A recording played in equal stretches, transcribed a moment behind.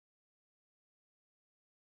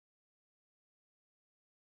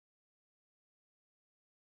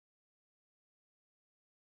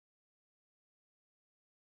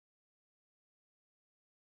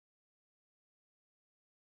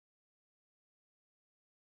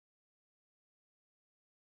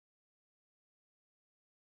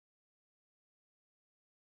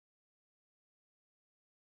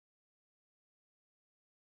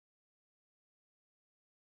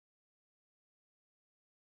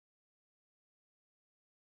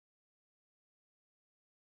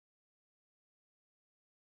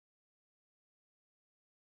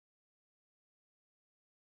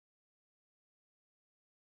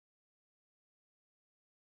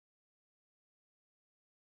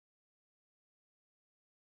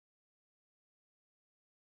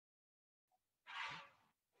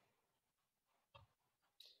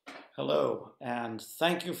Hello, and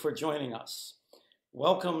thank you for joining us.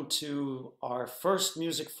 Welcome to our first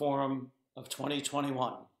music forum of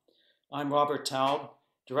 2021. I'm Robert Taub,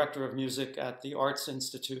 Director of Music at the Arts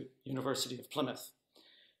Institute, University of Plymouth.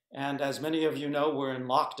 And as many of you know, we're in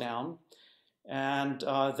lockdown, and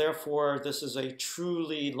therefore this is a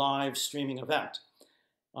truly live streaming event.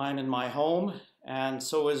 I'm in my home, and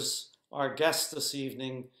so is our guest this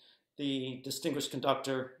evening, the distinguished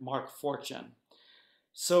conductor, Mark Forkgen.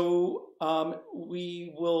 So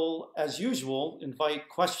we will, as usual, invite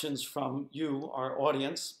questions from you, our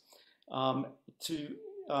audience,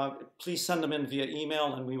 please send them in via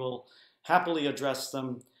email, and we will happily address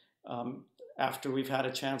them after we've had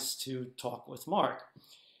a chance to talk with Mark.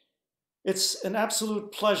 It's an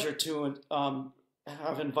absolute pleasure to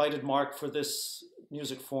have invited Mark for this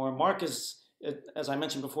music forum. Mark is, as I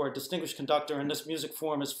mentioned before, a distinguished conductor, and this music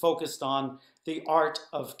forum is focused on the art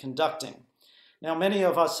of conducting. Now, many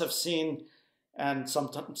of us have seen, and some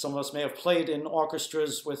of us may have played in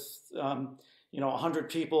orchestras with, 100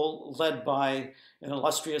 people led by an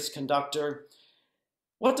illustrious conductor.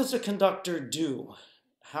 What does a conductor do?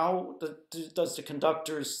 How does the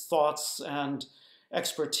conductor's thoughts and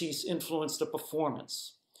expertise influence the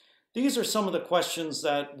performance? These are some of the questions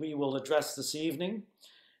that we will address this evening.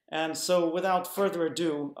 And so without further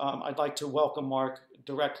ado, I'd like to welcome Mark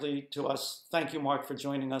directly to us. Thank you, Mark, for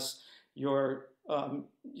joining us. Your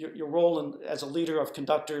role as a leader of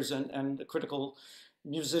conductors and the critical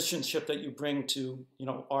musicianship that you bring to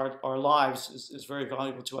our lives is very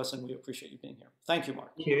valuable to us, and we appreciate you being here. Thank you,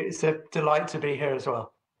 Mark. Thank you. It's a delight to be here as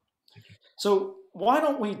well. Thank you. So why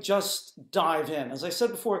don't we just dive in? As I said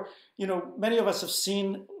before, many of us have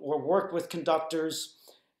seen or worked with conductors,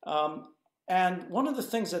 and one of the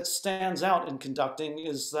things that stands out in conducting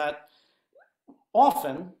is that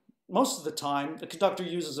often, most of the time, the conductor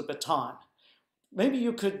uses a baton. Maybe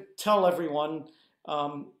you could tell everyone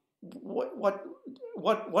what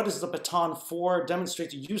is the baton for, demonstrate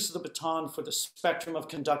the use of the baton for the spectrum of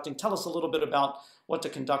conducting. Tell us a little bit about what the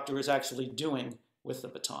conductor is actually doing with the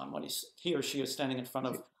baton when he or she is standing in front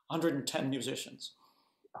of 110 musicians.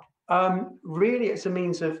 Really, it's a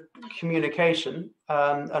means of communication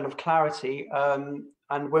and of clarity.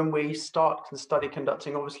 And when we start to study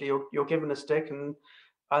conducting, obviously you're given a stick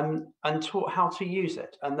and taught how to use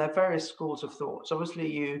it. And there are various schools of thought. So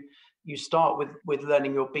obviously you start with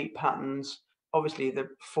learning your beat patterns. Obviously the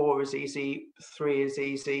 4 is easy, 3 is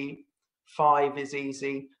easy, 5 is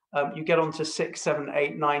easy. You get on to 6, 7,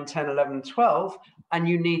 8, 9, 10, 11, 12, and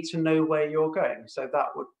you need to know where you're going. So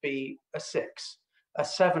that would be a 6. A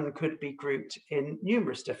 7 could be grouped in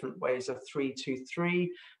numerous different ways: a 3-2-3,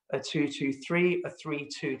 a 2-2-3, a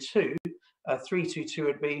 3-2-2. A 3-2-2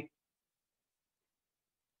 would be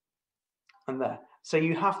and there. So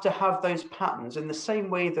you have to have those patterns in the same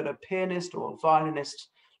way that a pianist or a violinist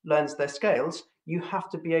learns their scales. You have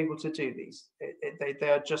to be able to do these. They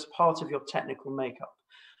are just part of your technical makeup.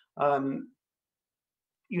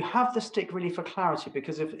 You have the stick really for clarity,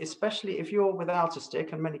 because especially if you're without a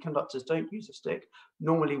stick, and many conductors don't use a stick,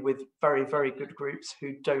 normally with very, very good groups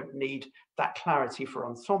who don't need that clarity for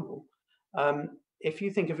ensemble. If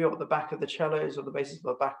you think of you're at the back of the cellos or the basses at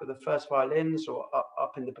the back of the first violins or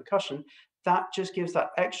up in the percussion, that just gives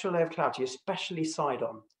that extra layer of clarity, especially side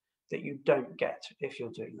on, that you don't get if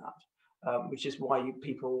you're doing that, which is why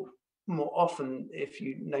people more often, if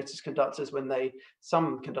you notice conductors,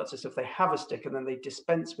 some conductors, if they have a stick and then they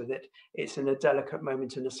dispense with it, it's in a delicate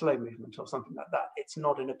moment in a slow movement or something like that. It's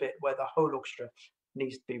not in a bit where the whole orchestra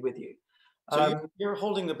needs to be with you. So you're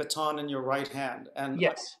holding the baton in your right hand, and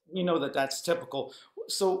yes, we know that that's typical.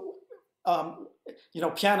 So,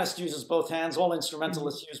 pianist uses both hands, all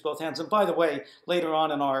instrumentalists use both hands. And by the way, later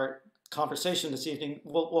on in our conversation this evening,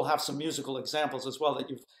 we'll have some musical examples as well that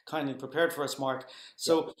you've kindly prepared for us, Mark.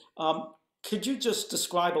 So could you just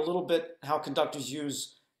describe a little bit how conductors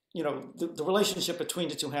use the relationship between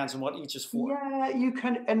the two hands and what each is for? Yeah, you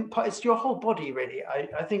can, and it's your whole body really.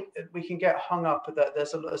 I think that we can get hung up at that.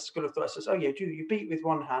 There's a school of thought that says, oh yeah, you beat with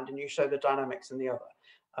one hand and you show the dynamics in the other,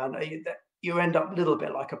 and you end up a little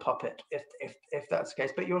bit like a puppet if that's the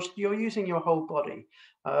case. But you're using your whole body,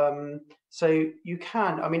 so you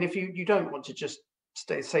can. I mean, if you don't want to just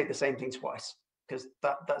say the same thing twice, because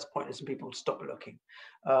that's pointless and people stop looking.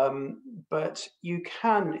 But you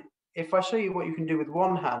can. If I show you what you can do with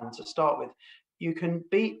one hand to start with, you can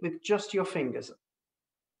beat with just your fingers.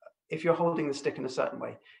 If you're holding the stick in a certain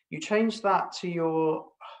way, you change that to your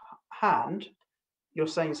hand, you're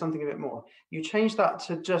saying something a bit more. You change that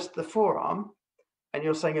to just the forearm, and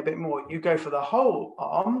you're saying a bit more. You go for the whole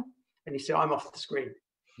arm, and you say, I'm off the screen.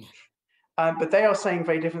 But they are saying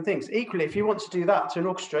very different things. Equally, if you want to do that to an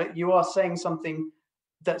orchestra, you are saying something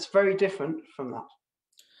that's very different from that.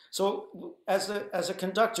 So as a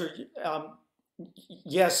conductor,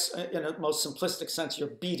 yes, in a most simplistic sense, you're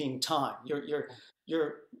beating time.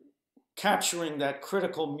 You're capturing that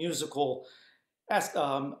critical musical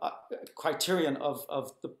criterion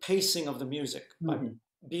of the pacing of the music by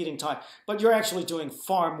beating time. But you're actually doing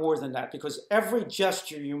far more than that, because every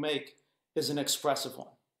gesture you make is an expressive one.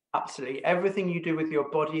 Absolutely, everything you do with your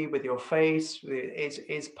body, with your face,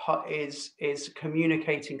 is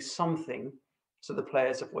communicating something to the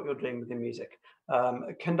players of what you're doing with the music.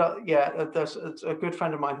 There's a good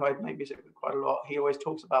friend of mine who I make music with quite a lot. He always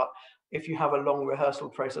talks about, if you have a long rehearsal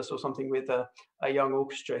process or something with a young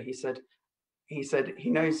orchestra, he said he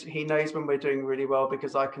knows when we're doing really well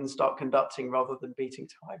because I can start conducting rather than beating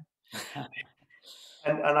time.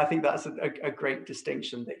 And I think that's a great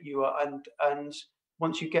distinction, that you are, and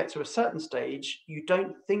once you get to a certain stage, you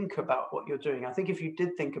don't think about what you're doing. I think if you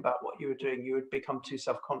did think about what you were doing, you would become too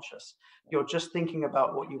self-conscious. You're just thinking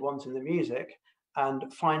about what you want in the music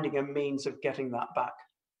and finding a means of getting that back.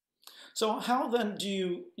 So how then do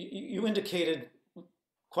you indicated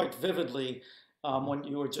quite vividly when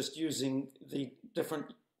you were just using the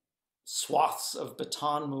different swaths of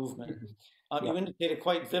baton movement, you indicated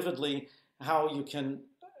quite vividly how you can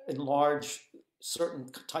enlarge certain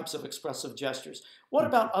types of expressive gestures. What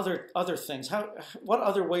about other things? What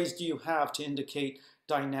other ways do you have to indicate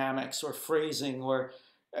dynamics or phrasing or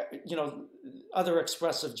other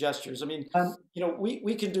expressive gestures? I mean,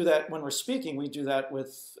 we can do that when we're speaking. We do that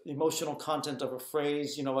with emotional content of a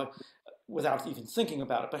phrase, without even thinking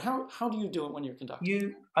about it. But how do you do it when you're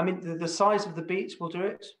conducting? The size of the beats will do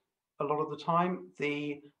it a lot of the time.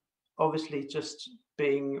 Obviously just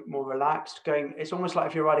being more relaxed, it's almost like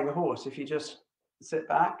if you're riding a horse. If you just sit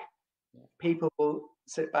back, people will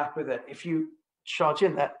sit back with it. If you charge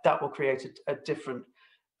in, that will create a different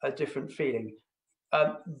feeling.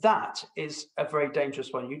 That is a very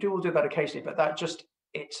dangerous one. You will do that occasionally, but that just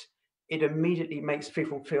it immediately makes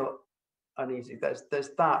people feel uneasy. There's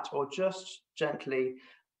that, or just gently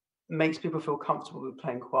makes people feel comfortable with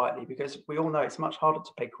playing quietly, because we all know it's much harder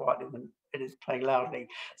to play quietly than it is playing loudly.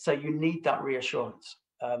 So you need that reassurance.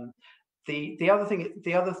 The other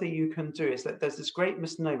thing you can do is that there's this great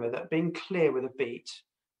misnomer that being clear with a beat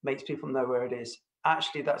makes people know where it is.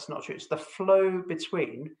 Actually, that's not true. It's the flow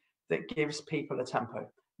between that gives people a tempo,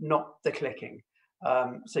 not the clicking.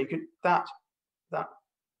 So you could that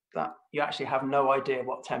you actually have no idea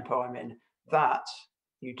what tempo I'm in. That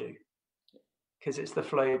you do, because it's the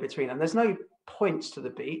flow between, and there's no points to the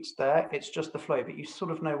beat there. It's just the flow, but you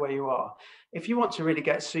sort of know where you are. If you want to really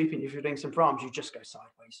get soupy, if you're doing some Brahms, you just go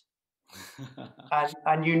sideways.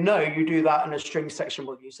 and you do that, and a string section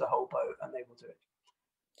will use the whole bow, and they will do it.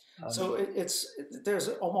 So there's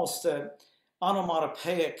almost an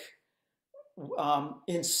onomatopoeic,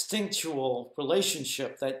 instinctual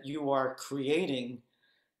relationship that you are creating.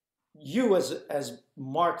 You as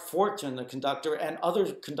Mark Forkgen, the conductor, and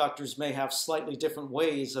other conductors may have slightly different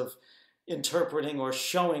ways of interpreting or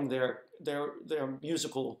showing their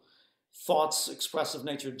musical thoughts, expressive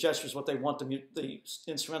nature, gestures, what they want the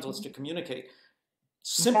instrumentalist to communicate,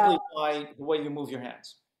 simply by the way you move your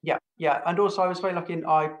hands. Yeah. And also I was very lucky,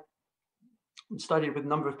 I studied with a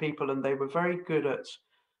number of people, and they were very good at,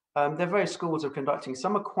 they're various schools of conducting.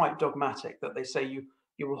 Some are quite dogmatic, that they say you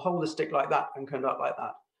will hold a stick like that and conduct like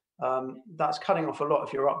that. That's cutting off a lot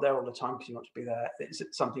if you're up there all the time because you want to be there. It's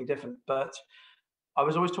something different. But I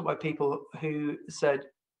was always taught by people who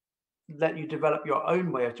said, let you develop your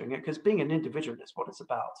own way of doing it, because being an individual is what it's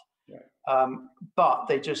about. But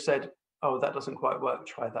they just said, oh, that doesn't quite work,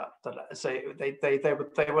 try that. So they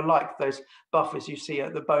were like those buffers you see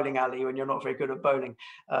at the bowling alley when you're not very good at bowling,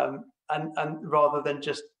 and rather than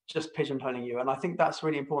just pigeonholing you. And I think that's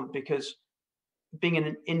really important, because being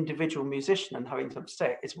an individual musician and having to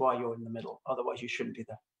say is why you're in the middle. Otherwise, you shouldn't be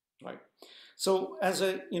there. Right. So as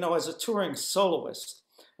a touring soloist,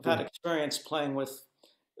 I've had experience playing with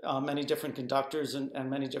many different conductors and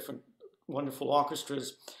many different wonderful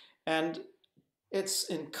orchestras, and it's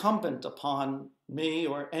incumbent upon me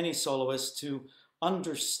or any soloist to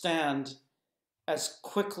understand as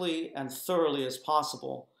quickly and thoroughly as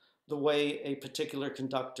possible the way a particular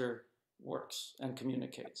conductor works and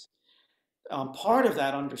communicates. Part of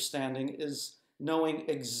that understanding is knowing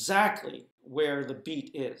exactly where the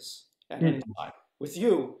beat is at any time. With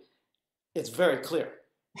you, it's very clear,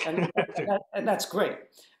 and that's great.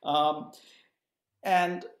 What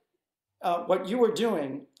you were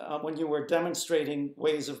doing when you were demonstrating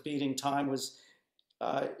ways of beating time was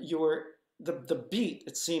the beat,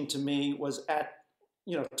 it seemed to me, was at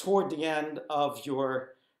toward the end of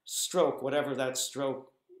your stroke, whatever that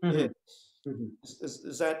stroke is. Mhm. Mhm.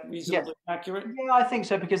 Is that Yeah. reasonably accurate? Yeah, I think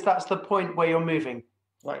so, because that's the point where you're moving.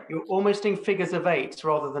 Right, You're almost in figures of eights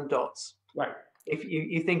rather than dots. right. If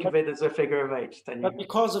you think But, of it as a figure of eight, then but you.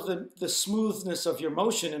 because of the smoothness of your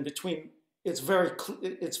motion in between, it's very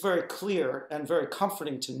clear and very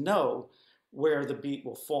comforting to know where the beat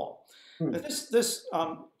will fall. Hmm.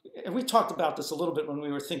 And and we talked about this a little bit when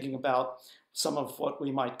we were thinking about some of what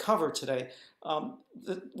we might cover today.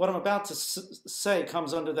 What I'm about to say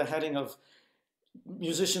comes under the heading of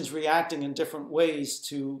musicians reacting in different ways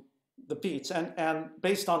to the beats and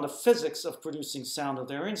based on the physics of producing sound of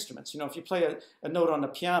their instruments. If you play a note on the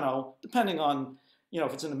piano, depending on,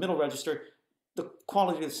 if it's in the middle register, the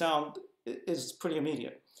quality of the sound is pretty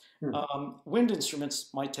immediate. Wind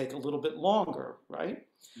instruments might take a little bit longer, right?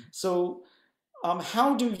 So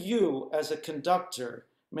how do you, as a conductor,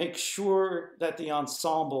 make sure that the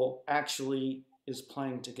ensemble actually is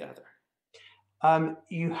playing together?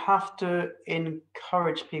 You have to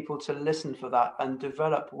encourage people to listen for that and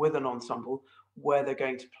develop with an ensemble where they're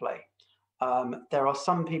going to play. There are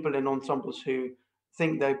some people in ensembles who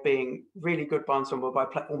think they're being really good by ensemble by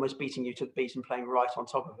almost beating you to the beat and playing right on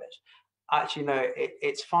top of it. Actually, no,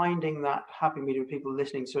 it's finding that happy medium of people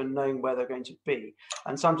listening to and knowing where they're going to be.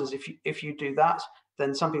 And sometimes if you do that,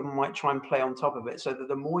 then some people might try and play on top of it, so that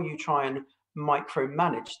the more you try and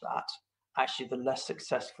micromanage that, actually the less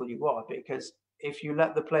successful you are, because if you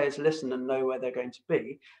let the players listen and know where they're going to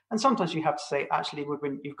be, and sometimes you have to say, actually,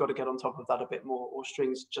 Woodwind, you've got to get on top of that a bit more, or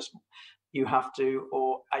strings, just you have to,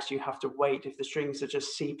 or actually you have to wait. If the strings are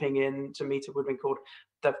just seeping in to meet a woodwind chord,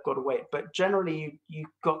 they've got to wait. But generally, you've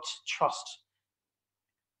got to trust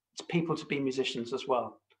people to be musicians as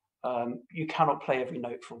well. You cannot play every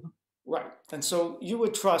note for them. Right. And so you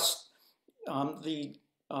would trust the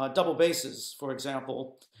double basses, for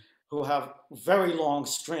example, who have very long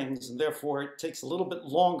strings, and therefore it takes a little bit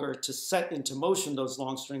longer to set into motion those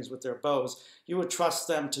long strings with their bows. You would trust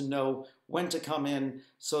them to know when to come in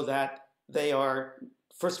so that they are,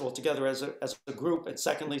 first of all, together as a group, and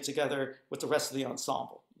secondly, together with the rest of the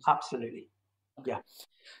ensemble. Absolutely. Okay. Yeah.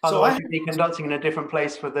 So Otherwise, you'd be conducting in a different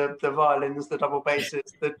place for the violins, the double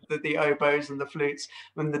basses, the oboes, and the flutes,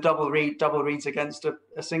 and the double reeds against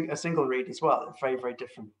a single reed as well. Very, very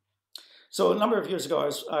different. So a number of years ago,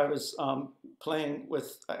 I was playing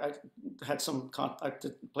with, I had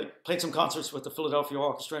played some concerts with the Philadelphia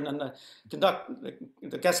Orchestra, and then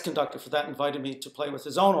the guest conductor for that invited me to play with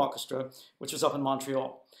his own orchestra, which was up in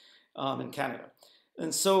Montreal, in Canada.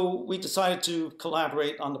 And so we decided to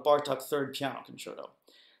collaborate on the Bartók Third Piano Concerto.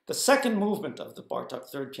 The second movement of the Bartók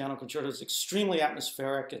Third Piano Concerto is extremely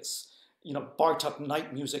atmospheric. It's, Bartók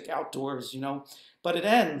night music outdoors, but it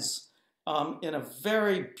ends in a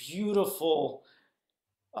very beautiful,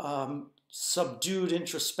 subdued,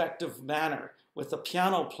 introspective manner, with the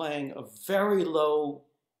piano playing a very low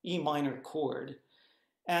E minor chord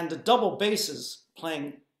and the double basses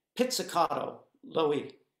playing pizzicato, low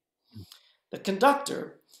E. The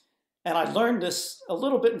conductor, and I learned this a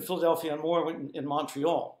little bit in Philadelphia and more in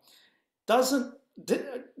Montreal,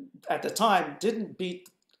 at the time didn't beat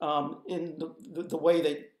in the way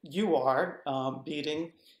that you are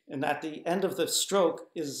beating, and that the end of the stroke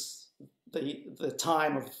is the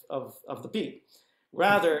time of the beat.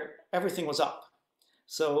 Rather, everything was up.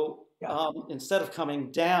 So instead of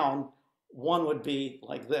coming down, one would be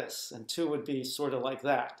like this, and two would be sort of like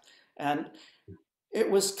that. And it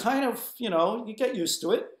was kind of, you get used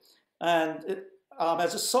to it. And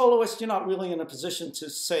as a soloist, you're not really in a position to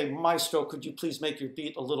say, "Maestro, could you please make your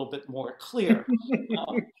beat a little bit more clear?"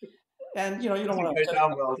 And you don't want to go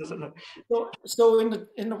down well, doesn't it? So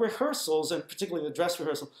in the rehearsals, and particularly the dress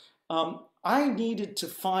rehearsal, I needed to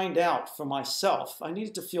find out for myself. I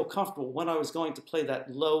needed to feel comfortable when I was going to play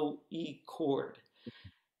that low E chord.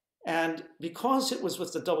 And because it was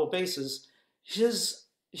with the double basses, his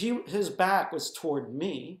back was toward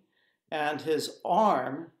me, and his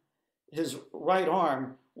right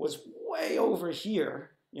arm was way over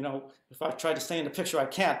here. If I try to stay in the picture, I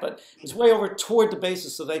can't, but it was way over toward the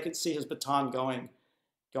basses so they could see his baton going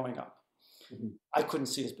up. Mm-hmm. I couldn't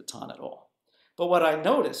see his baton at all. But what I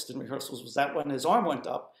noticed in rehearsals was that when his arm went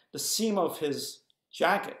up, the seam of his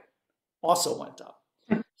jacket also went up,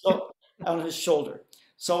 so on his shoulder.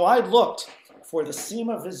 So I looked for the seam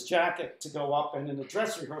of his jacket to go up, and in the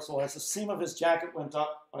dress rehearsal, as the seam of his jacket went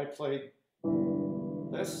up, I played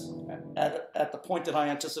this at the point that I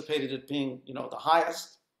anticipated it being, the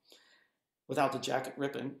highest, without the jacket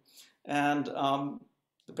ripping, and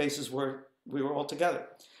the basses we were all together.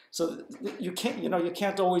 So you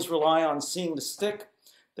can't always rely on seeing the stick,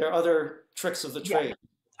 there are other tricks of the Yeah, trade.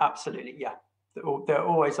 absolutely. Yeah. There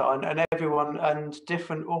always are, and everyone and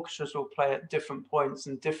different orchestras will play at different points,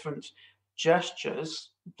 and different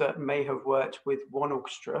gestures that may have worked with one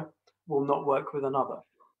orchestra will not work with another.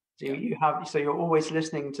 So Yeah. so you're always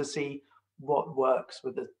listening to see what works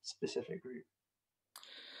with a specific group.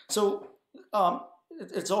 So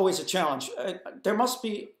it's always a challenge. There must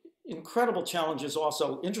be incredible challenges,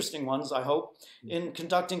 also interesting ones, I hope, in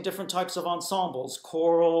conducting different types of ensembles,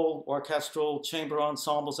 choral, orchestral, chamber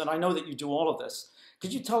ensembles, and I know that you do all of this.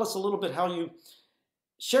 Could you tell us a little bit how you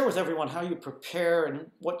share with everyone how you prepare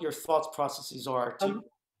and what your thoughts processes are to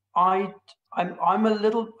I'm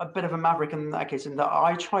a bit of a maverick in that case, in that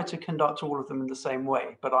I try to conduct all of them in the same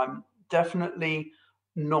way, but I'm definitely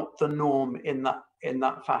not the norm in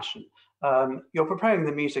that fashion. You're preparing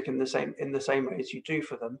the music in the same way as you do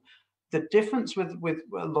for them. The difference with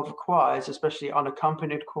a lot of choirs, especially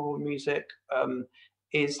unaccompanied choral music,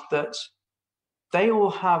 is that they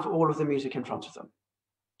all have all of the music in front of them,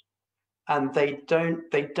 and they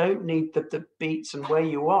don't need the beats and where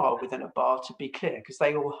you are within a bar to be clear, because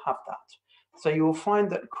they all have that. So you will find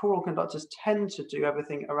that choral conductors tend to do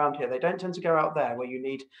everything around here. They don't tend to go out there where you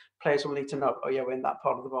need players will need to know, oh yeah, we're in that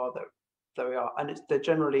part of the bar, there we are. And they're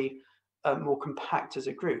generally more compact as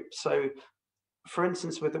a group. So for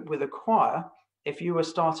instance, with a choir, if you were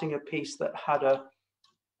starting a piece that had a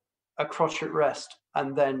crotchet rest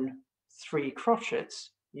and then 3 crotchets,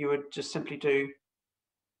 you would just simply do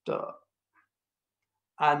duh.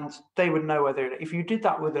 And they would know whether, if you did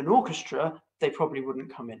that with an orchestra, they probably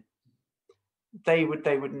wouldn't come in. They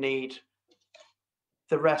would need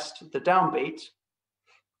the rest, the downbeat,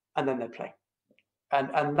 and then they play.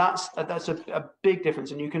 And that's a big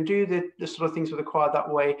difference. And you can do the sort of things with a choir that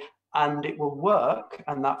way, and it will work,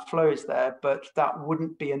 and that flow is there, but that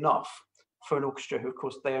wouldn't be enough for an orchestra, who of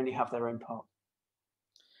course they only have their own part.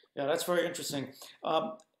 Yeah, that's very interesting.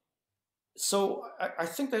 So I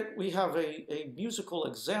think that we have a musical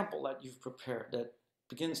example that you've prepared that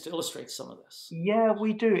begins to illustrate some of this. Yeah,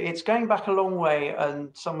 we do. It's going back a long way, and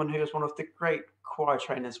someone who was one of the great choir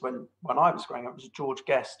trainers when I was growing up was George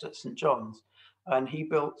Guest at St John's, and he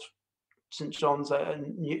built St John's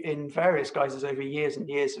in various guises over years and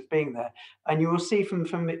years of being there. And you will see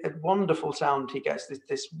from a wonderful sound he gets,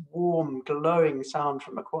 this warm, glowing sound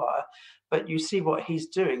from a choir. But you see what he's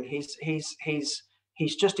doing.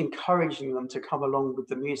 He's just encouraging them to come along with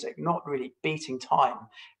the music, not really beating time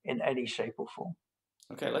in any shape or form.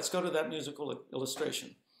 Okay, let's go to that musical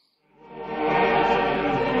illustration.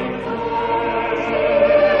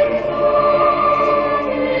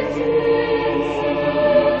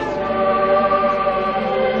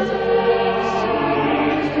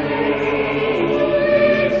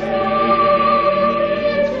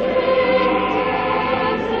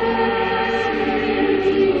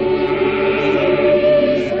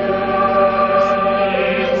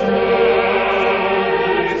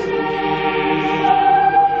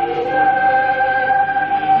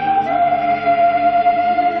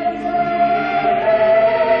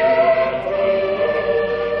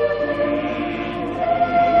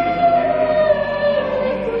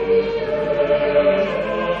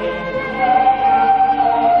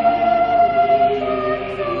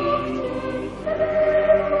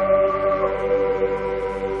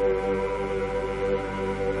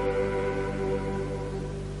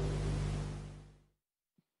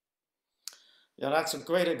 Yeah, that's a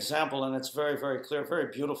great example, and it's very, very clear,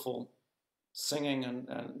 very beautiful singing and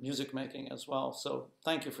music making as well. So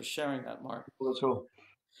thank you for sharing that, Mark. That's all.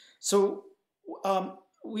 So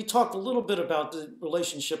we talked a little bit about the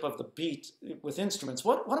relationship of the beat with instruments.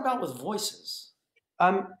 What about with voices?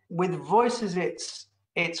 With voices,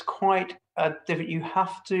 it's quite different. You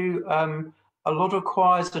have to. A lot of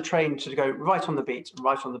choirs are trained to go right on the beat,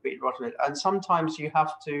 right on the beat, right on it, and sometimes you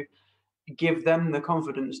have to give them the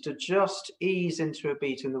confidence to just ease into a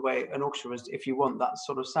beat in the way an orchestra is, if you want that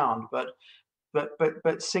sort of sound. But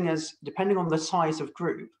singers, depending on the size of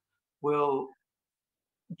group, will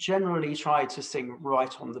generally try to sing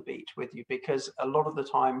right on the beat with you, because a lot of the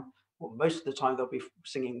time, well, most of the time, they'll be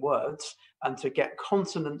singing words, and to get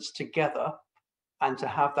consonants together and to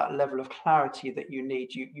have that level of clarity that you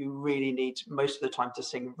need, you really need most of the time to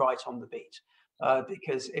sing right on the beat.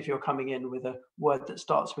 Because if you're coming in with a word that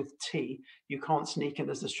starts with T, you can't sneak in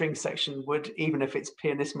as the string section would, even if it's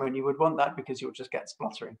pianissimo and you would want that, because you'll just get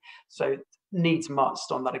spluttering. So needs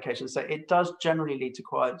must on that occasion. So it does generally lead to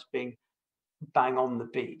choirs being bang on the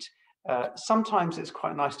beat. Sometimes it's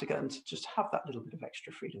quite nice to get them to just have that little bit of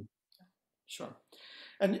extra freedom. Sure.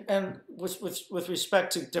 And with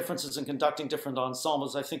respect to differences in conducting different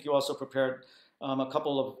ensembles, I think you also prepared a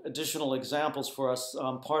couple of additional examples for us,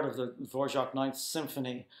 part of the Dvorak Ninth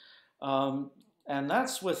Symphony. And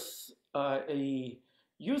that's with a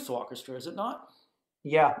youth orchestra, is it not?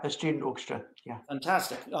 Yeah, a student orchestra. Yeah.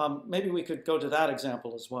 Fantastic. Maybe we could go to that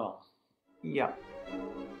example as well. Yeah.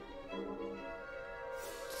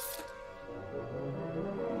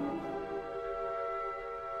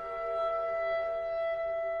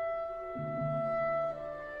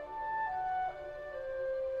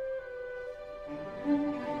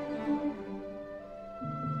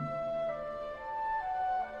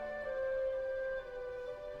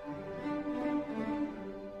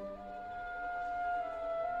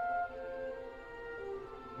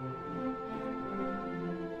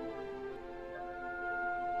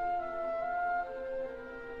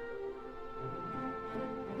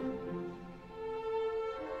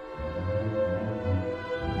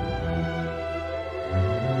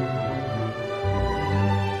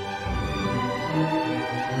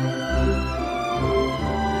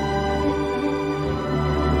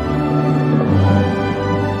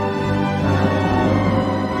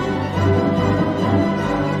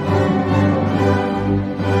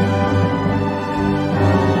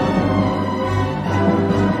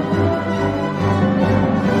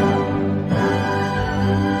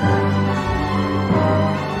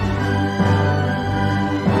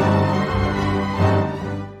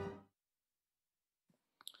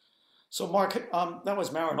 So Mark, that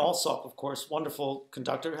was Maren Alsop, of course, wonderful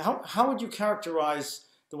conductor. How would you characterize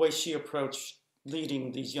the way she approached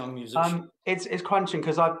leading these young musicians? It's quite interesting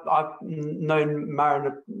because I've known Maren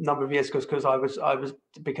a number of years because I was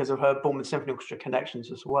because of her Bournemouth Symphony Orchestra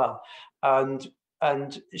connections as well,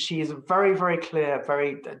 and she is very, very clear,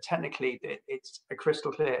 very technically it's a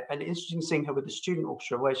crystal clear, and interesting seeing her with the student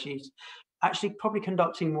orchestra where she's actually probably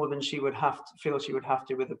conducting more than she would feel she would have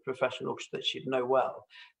to with a professional orchestra that she'd know well.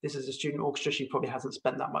 This is a student orchestra, she probably hasn't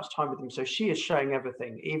spent that much time with them, so she is showing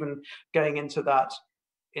everything, even going into that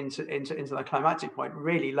into the climactic point,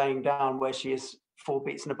 really laying down where she is 4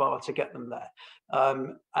 beats in a bar to get them there.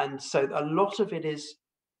 And so a lot of it is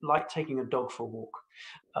like taking a dog for a walk.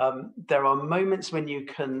 There are moments when you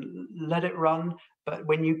can let it run, but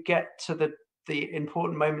when you get to the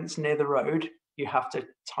important moments near the road, you have to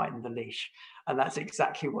tighten the leash. And that's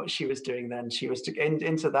exactly what she was doing then. She was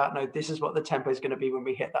into that, no, this is what the tempo is going to be when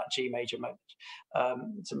we hit that G major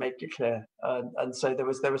moment, to make it clear. And so there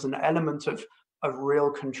was an element of real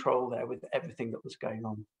control there with everything that was going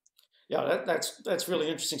on. Yeah, that's really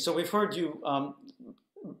interesting. So we've heard you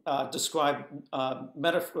describe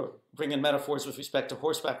bring in metaphors with respect to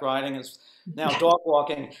horseback riding as now dog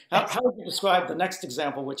walking. How would you describe the next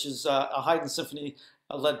example, which is a Haydn symphony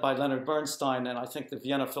led by Leonard Bernstein and I think the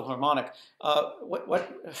Vienna Philharmonic?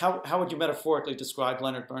 How would you metaphorically describe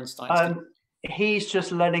Leonard Bernstein's? He's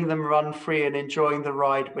just letting them run free and enjoying the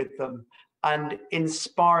ride with them and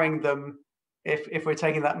inspiring them. If we're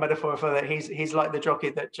taking that metaphor further, he's like the jockey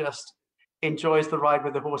that just enjoys the ride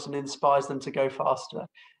with the horse and inspires them to go faster.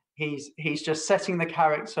 He's just setting the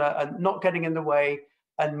character and not getting in the way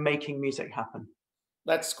and making music happen.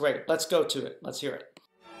 That's great. Let's go to it. Let's hear it.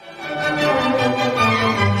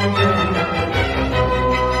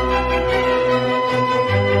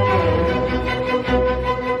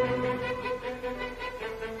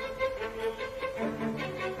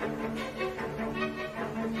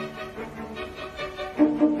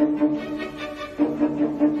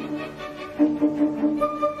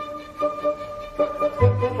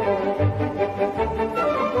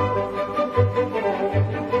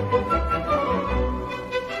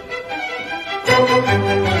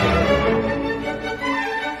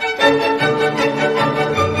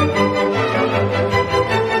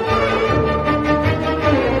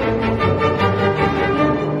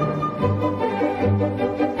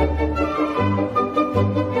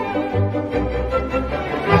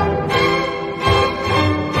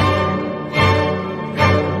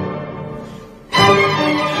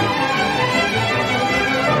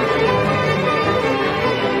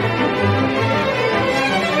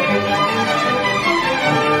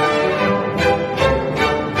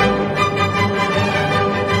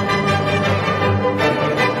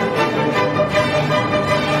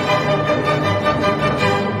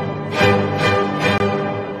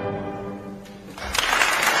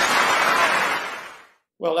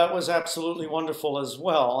 Well, that was absolutely wonderful as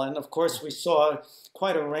well. And of course, we saw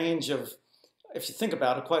quite a range of, if you think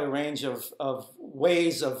about it, quite a range of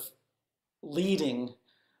ways of leading,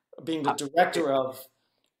 being the director of,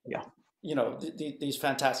 these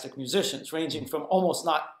fantastic musicians, ranging from almost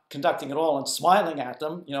not conducting at all and smiling at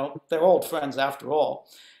them, they're old friends after all,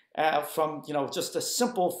 from, just a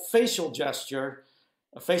simple facial gesture,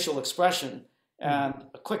 a facial expression, and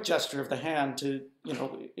a quick gesture of the hand to,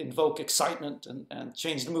 invoke excitement and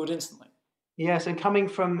change the mood instantly. Yes, and coming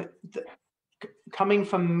from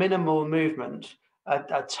minimal movement,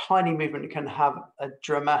 a tiny movement can have a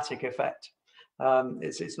dramatic effect.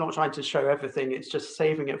 It's not trying to show everything, it's just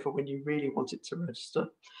saving it for when you really want it to register.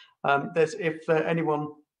 If anyone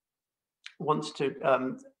wants to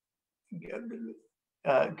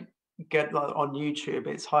get on YouTube,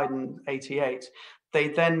 it's Haydn 88. They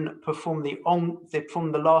then perform the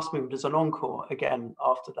last movement as an encore again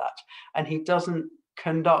after that, and he doesn't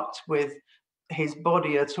conduct with his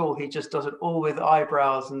body at all. He just does it all with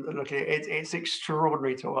eyebrows, and look, it's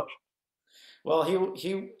extraordinary to watch. Well,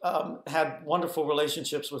 he had wonderful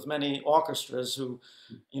relationships with many orchestras who,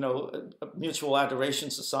 mutual adoration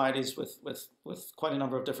societies with quite a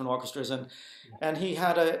number of different orchestras, and he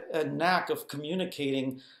had a knack of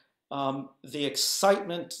communicating the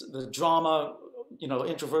excitement, the drama,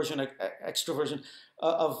 introversion, extroversion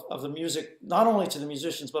of the music, not only to the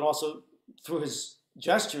musicians, but also through his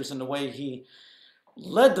gestures and the way he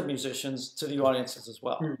led the musicians to the audiences as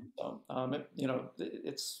well. So,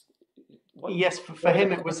 it's... Yes, for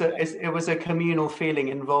him it was a communal feeling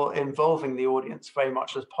involving the audience very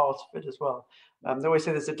much as part of it as well. They always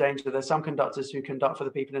say there's a danger. There's some conductors who conduct for the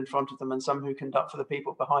people in front of them, and some who conduct for the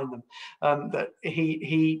people behind them. That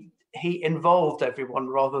he involved everyone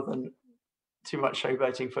rather than too much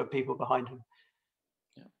showboating for people behind him.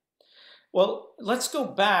 Yeah. Well, let's go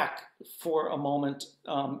back for a moment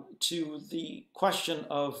to the question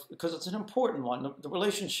of, because it's an important one, the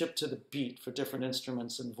relationship to the beat for different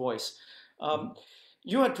instruments and voice.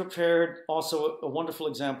 You had prepared also a wonderful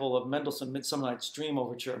example of Mendelssohn Midsummer Night's Dream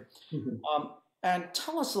Overture. And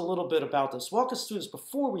tell us a little bit about this. Walk us through this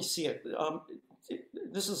before we see it.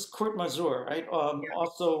 This is Kurt Masur, right?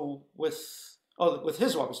 Also with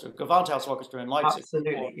his orchestra, Gewandhaus Orchestra in Leipzig.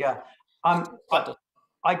 Absolutely, yeah. I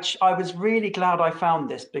was really glad I found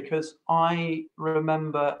this, because I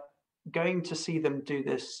remember going to see them do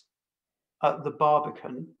this at the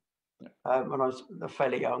Barbican when I was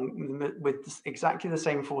fairly young, with exactly the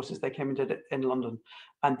same forces. They came and did it in London,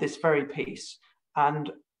 and this very piece.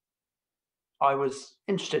 And I was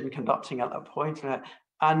interested in conducting at that point,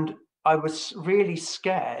 and I was really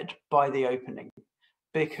scared by the opening,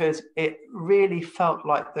 because it really felt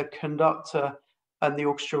like the conductor and the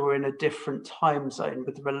orchestra were in a different time zone,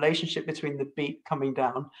 with the relationship between the beat coming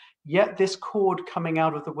down, yet this chord coming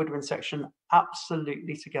out of the woodwind section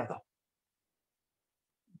absolutely together.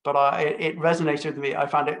 But it resonated with me. I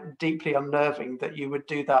found it deeply unnerving that you would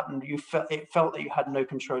do that, and it felt that you had no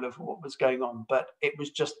control over what was going on. But it's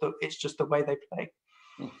just the way they play.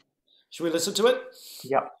 Should we listen to it?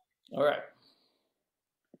 Yeah. All right.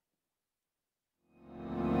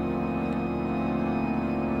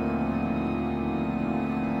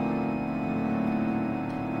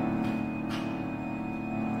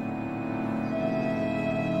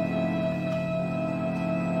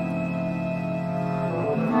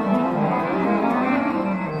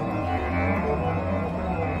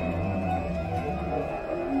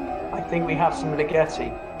 I think we have some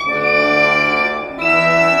Ligeti.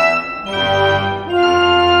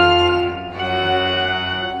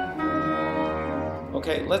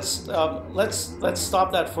 Okay, let's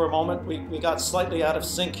stop that for a moment. We got slightly out of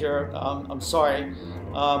sync here. I'm sorry.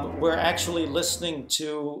 We're actually listening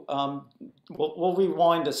to. We'll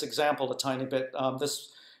rewind this example a tiny bit.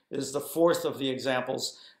 This is the fourth of the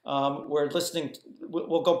examples. We're listening.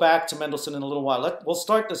 We'll go back to Mendelssohn in a little while. We'll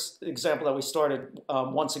start this example that we started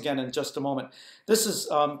once again in just a moment. This is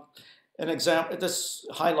an example. This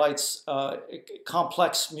highlights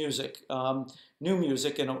complex music, new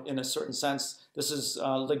music in a certain sense. This is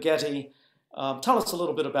Ligeti. Tell us a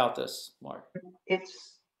little bit about this, Mark.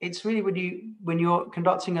 It's really when you're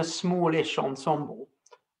conducting a smallish ensemble.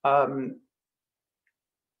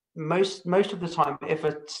 Most of the time, if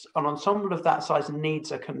an ensemble of that size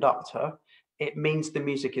needs a conductor, it means the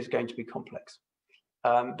music is going to be complex.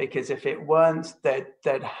 Because if it weren't,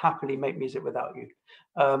 they'd happily make music without you.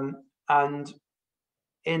 And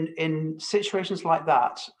in situations like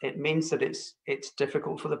that, it means that it's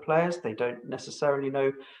difficult for the players. They don't necessarily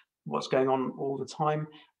know what's going on all the time.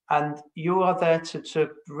 And you are there to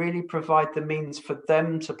really provide the means for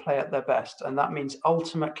them to play at their best. And that means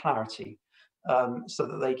ultimate clarity. So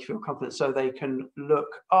that they feel confident, so they can look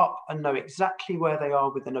up and know exactly where they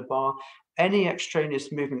are within a bar. Any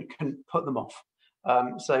extraneous movement can put them off.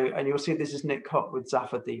 And you'll see this is Nick Cott with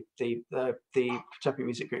Zaffa, the contemporary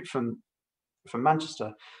music group from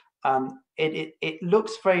Manchester. It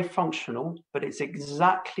looks very functional, but it's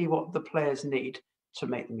exactly what the players need to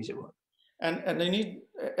make the music work. And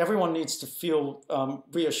everyone needs to feel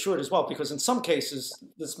reassured as well, because in some cases,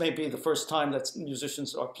 this may be the first time that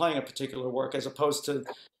musicians are playing a particular work, as opposed to,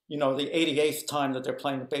 the 88th time that they're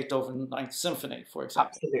playing the Beethoven Ninth Symphony, for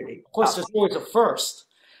example. Absolutely. Of course, there's always a first.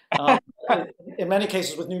 In many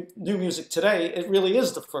cases with new music today, it really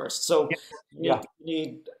is the first. So you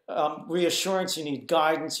need reassurance, you need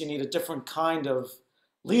guidance, you need a different kind of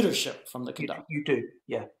leadership from the conductor. You do,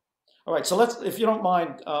 yeah. All right, so if you don't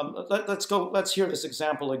mind, let's hear this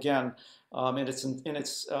example again in its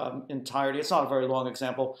entirety. It's not a very long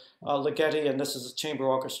example. Ligeti, and this is a chamber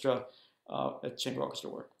orchestra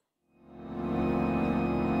work.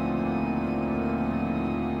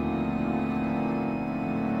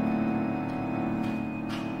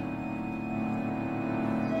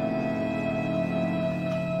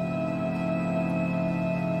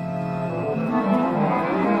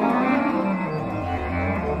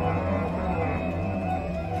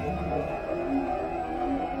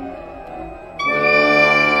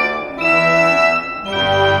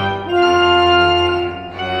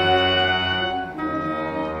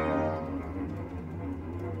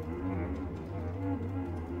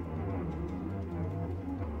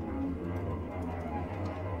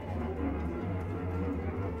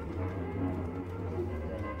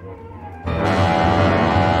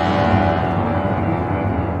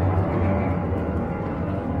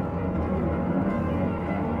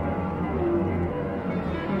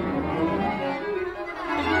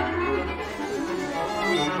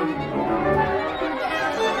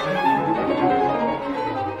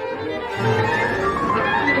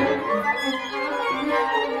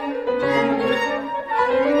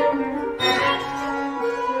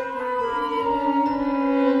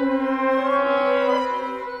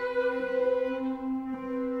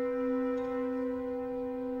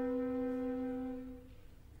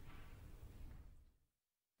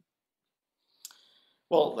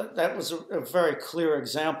 Well, that was a very clear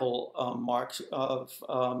example, Mark, of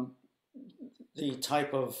the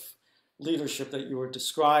type of leadership that you were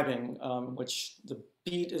describing, which the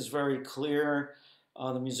beat is very clear.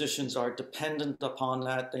 The musicians are dependent upon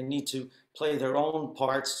that. They need to play their own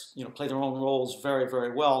parts, play their own roles very,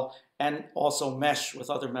 very well, and also mesh with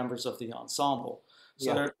other members of the ensemble.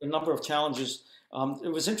 So there are a number of challenges.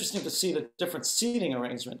 It was interesting to see the different seating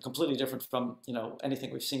arrangement, completely different from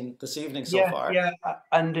anything we've seen this evening so far. Yeah,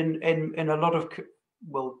 and in a lot of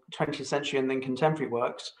 20th century and then contemporary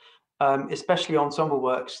works, especially ensemble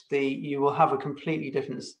works, you will have a completely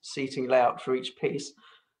different seating layout for each piece.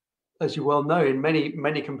 As you well know, in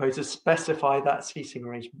many composers specify that seating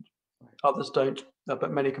arrangement. Others don't,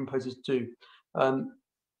 but many composers do.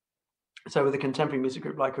 So with a contemporary music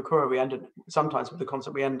group like Kokoro, sometimes with the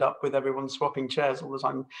concert, we end up with everyone swapping chairs all the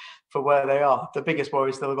time for where they are. The biggest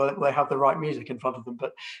worry is they have the right music in front of them,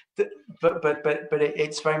 but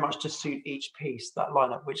it's very much to suit each piece, that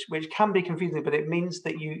lineup, which can be confusing, but it means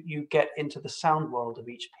that you get into the sound world of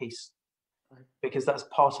each piece, because that's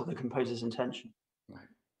part of the composer's intention. Right,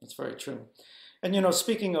 that's very true. And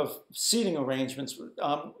speaking of seating arrangements,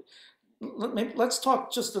 let's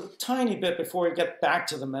talk just a tiny bit before we get back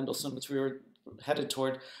to the Mendelssohn, which we were headed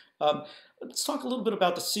toward. Let's talk a little bit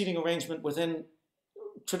about the seating arrangement within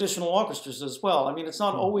traditional orchestras as well. I mean, it's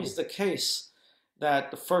not always the case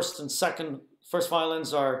that the first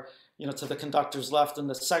violins are, to the conductor's left,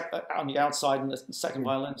 and on the outside, and the second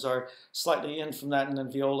violins are slightly in from that, and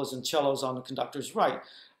then violas and cellos on the conductor's right.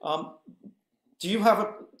 Do you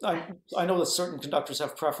have I know that certain conductors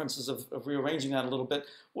have preferences of rearranging that a little bit.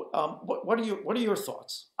 What are your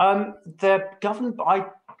thoughts? They're governed by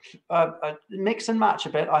mix and match a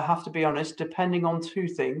bit, I have to be honest, depending on two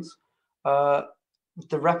things. The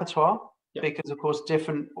repertoire, because of course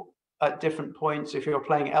at different points, if you're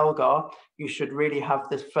playing Elgar, you should really have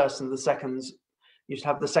the first and the seconds. You should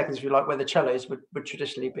have the seconds, if you like, where the cellos would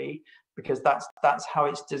traditionally be, because that's how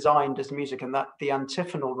it's designed as music, and that the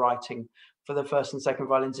antiphonal writing for the first and second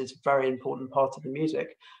violins is a very important part of the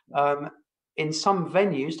music. In some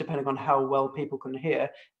venues, depending on how well people can hear,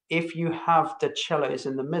 if you have the cellos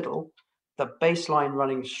in the middle, the bass line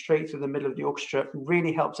running straight through the middle of the orchestra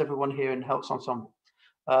really helps everyone hear and helps ensemble.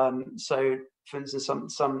 So, for instance,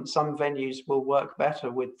 some venues will work better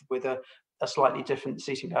with a slightly different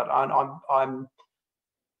seating layout, and I'm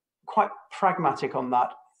quite pragmatic on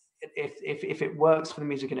that. If it works for the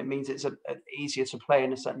music and it means it's easier to play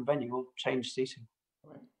in a certain venue, we'll change seating.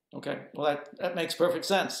 Right. Okay. Well, that makes perfect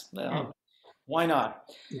sense. Why not?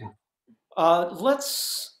 Yeah.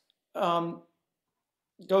 Let's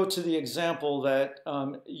go to the example that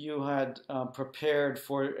you had prepared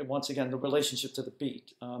for, once again, the relationship to the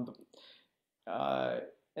beat. And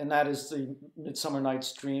and that is the Midsummer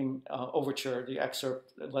Night's Dream overture, the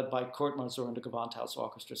excerpt led by Koortmeister and the Gewandhaus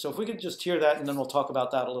Orchestra. So if we could just hear that, and then we'll talk about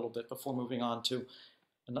that a little bit before moving on to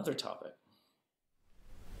another topic.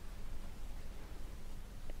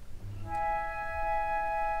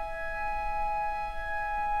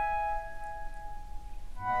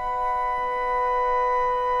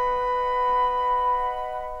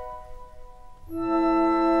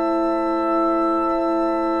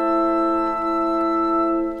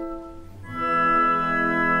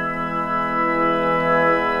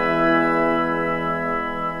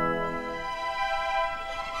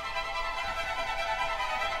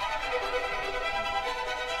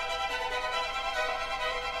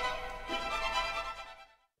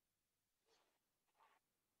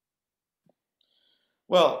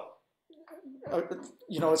 Well,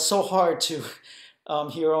 you know, it's so hard to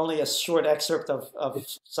hear only a short excerpt of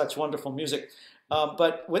such wonderful music.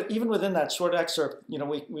 But even within that short excerpt, you know,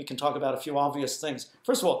 we can talk about a few obvious things.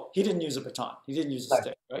 First of all, he didn't use a baton. He didn't use a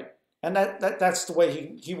stick, right? And that's the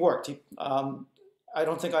way he worked. I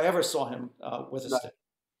don't think I ever saw him with a stick.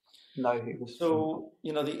 No, he was. So,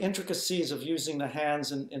 you know, the intricacies of using the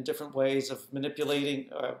hands in different ways, of manipulating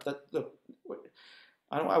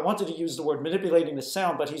I wanted to use the word manipulating the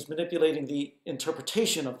sound, but he's manipulating the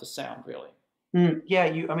interpretation of the sound, really. Yeah,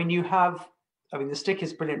 I mean, the stick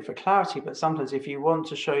is brilliant for clarity, but sometimes if you want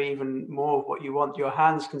to show even more of what you want, your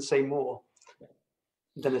hands can say more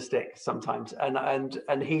than a stick sometimes.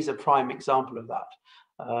 And he's a prime example of that,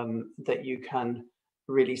 that you can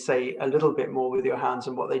really say a little bit more with your hands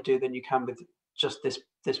and what they do than you can with just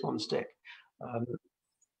this one stick.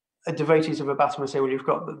 Devotees of a baton would say, well, you've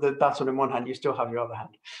got the baton in one hand, you still have your other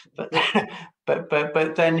hand.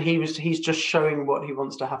 But then he's just showing what he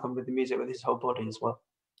wants to happen with the music with his whole body as well.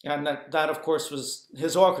 And that of course was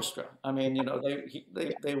his orchestra. I mean, you know,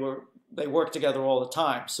 they worked together all the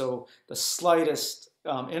time. So the slightest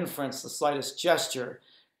inference, the slightest gesture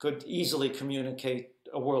could easily communicate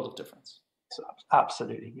a world of difference.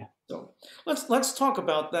 Absolutely, yeah. So let's talk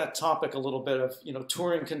about that topic a little bit of, you know,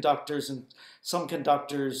 touring conductors. And some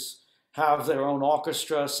conductors have their own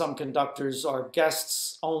orchestra. Some conductors are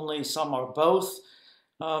guests only. Some are both.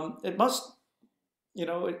 It must, you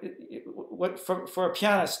know, for a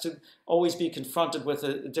pianist to always be confronted with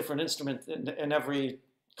a different instrument in every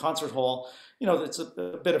concert hall, you know, it's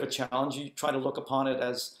a bit of a challenge. You try to look upon it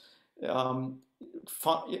as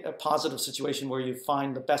a positive situation where you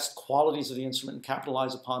find the best qualities of the instrument and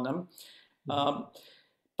capitalize upon them.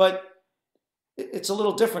 But it's a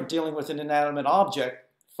little different dealing with an inanimate object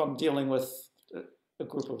from dealing with a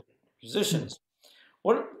group of musicians.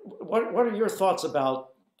 What are your thoughts about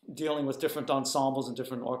dealing with different ensembles and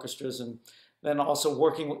different orchestras, and then also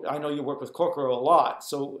working? I know you work with Kokoro a lot,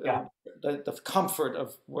 so yeah. The comfort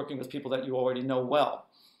of working with people that you already know well.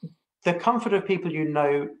 The comfort of people you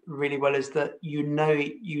know really well is that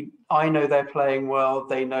I know they're playing well,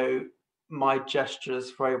 they know my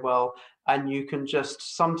gestures very well, and you can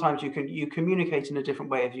just sometimes you communicate in a different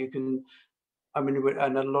way. If you can, I mean,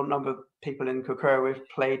 and a number of people in Kokoro we've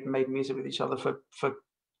made music with each other for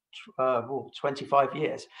 25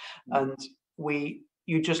 years, and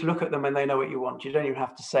you just look at them and they know what you want. You don't even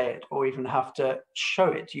have to say it or even have to show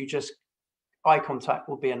it. You just eye contact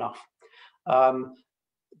will be enough.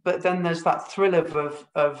 But then there's that thrill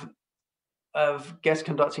of guest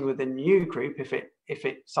conducting with a new group,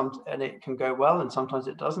 and it can go well, and sometimes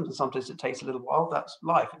it doesn't, and sometimes it takes a little while. That's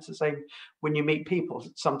life. It's the same when you meet people.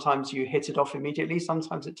 Sometimes you hit it off immediately.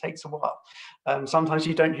 Sometimes it takes a while. Sometimes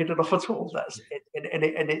you don't hit it off at all. That's it,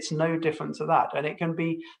 and it's no different to that. And it can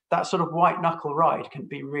be that sort of white knuckle ride can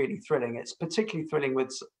be really thrilling. It's particularly thrilling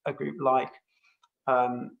with a group like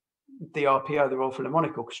the RPO, the Royal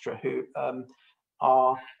Philharmonic Orchestra, who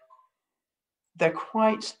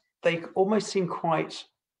they almost seem quite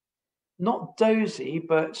not dozy,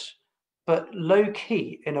 but low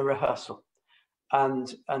key in a rehearsal. And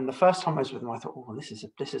the first time I was with them, I thought, oh, this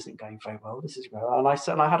isn't going very well. This is going well.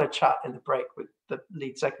 And I had a chat in the break with the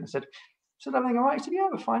lead second. I said, everything all right? He said, yeah,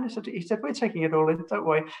 we're fine. He said, we're taking it all in, don't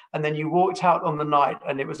worry. And then you walked out on the night,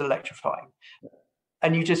 and it was electrifying.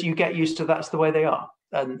 And you get used to that's the way they are,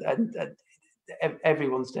 and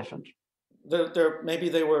everyone's different. Maybe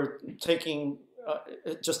they were taking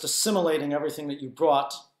just assimilating everything that you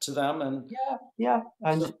brought to them, and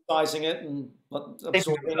and synthesizing it and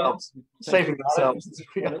absorbing saving themselves.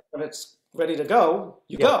 When it's ready to go,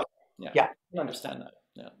 you go. Yeah, I understand that.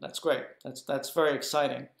 Yeah, that's great. That's very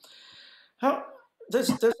exciting. There's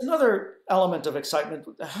another element of excitement.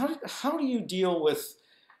 How do you deal with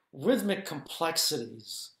rhythmic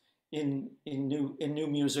complexities in new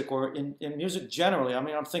music or in music generally. I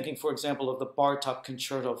mean, I'm thinking, for example, of the Bartok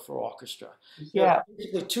Concerto for Orchestra. Yeah.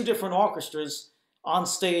 Basically two different orchestras on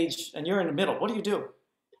stage, and you're in the middle. What do you do?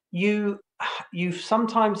 You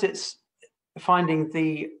sometimes it's finding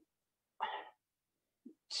the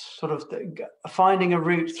sort of finding a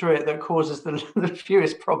route through it that causes the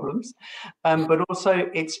fewest problems, but also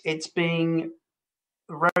it's being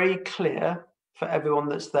very clear for everyone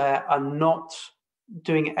that's there and not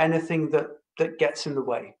doing anything that gets in the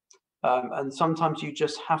way. And sometimes you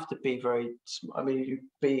just have to be very, I mean, you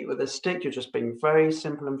be with a stick, you're just being very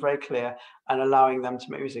simple and very clear and allowing them to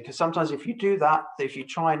make music. Because sometimes if you do that, if you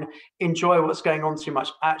try and enjoy what's going on too much,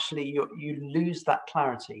 actually you lose that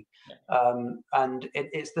clarity. And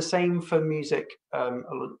it's the same for music,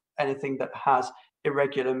 anything that has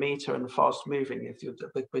irregular meter and fast moving. If you're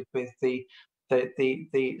with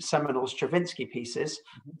the seminal Stravinsky pieces,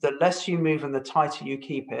 the less you move and the tighter you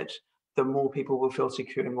keep it, the more people will feel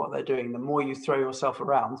secure in what they're doing. The more you throw yourself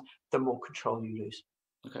around, the more control you lose.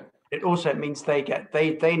 Okay. It also means they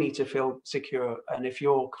need to feel secure, and if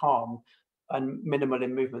you're calm and minimal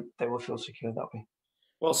in movement, they will feel secure that way.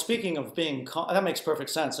 Well, speaking of being calm, that makes perfect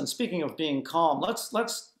sense. And speaking of being calm,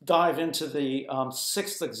 let's dive into the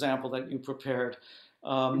sixth example that you prepared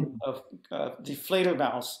of the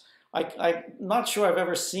Fledermaus. I'm not sure I've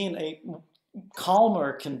ever seen a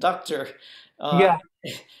calmer conductor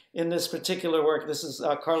in this particular work. This is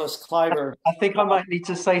Carlos Kleiber. I think I might need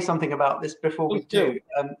to say something about this before we do,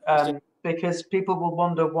 because people will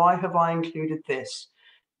wonder, why have I included this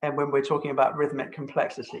and when we're talking about rhythmic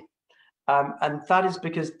complexity? And that is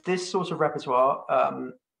because this sort of repertoire,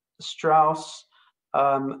 Strauss,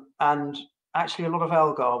 and actually a lot of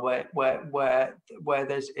Elgar, where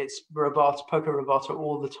it's rubato, polka rubato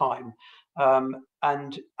all the time.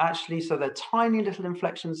 And actually, so they're tiny little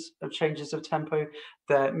inflections of changes of tempo.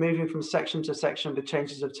 They're moving from section to section with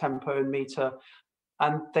changes of tempo and meter,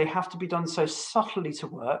 and they have to be done so subtly to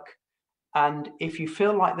work. And if you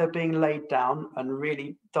feel like they're being laid down and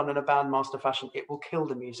really done in a bandmaster fashion, it will kill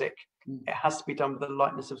the music. It has to be done with a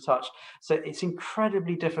lightness of touch. So it's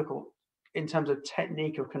incredibly difficult in terms of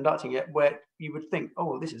technique of conducting it, where you would think, oh,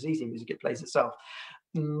 well, this is easy music, it plays itself.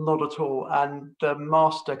 Not at all. And the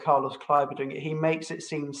master, Carlos Kleiber, doing it, he makes it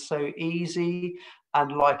seem so easy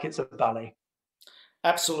and like it's a ballet.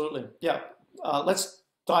 Absolutely. Yeah. Let's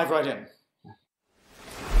dive right in.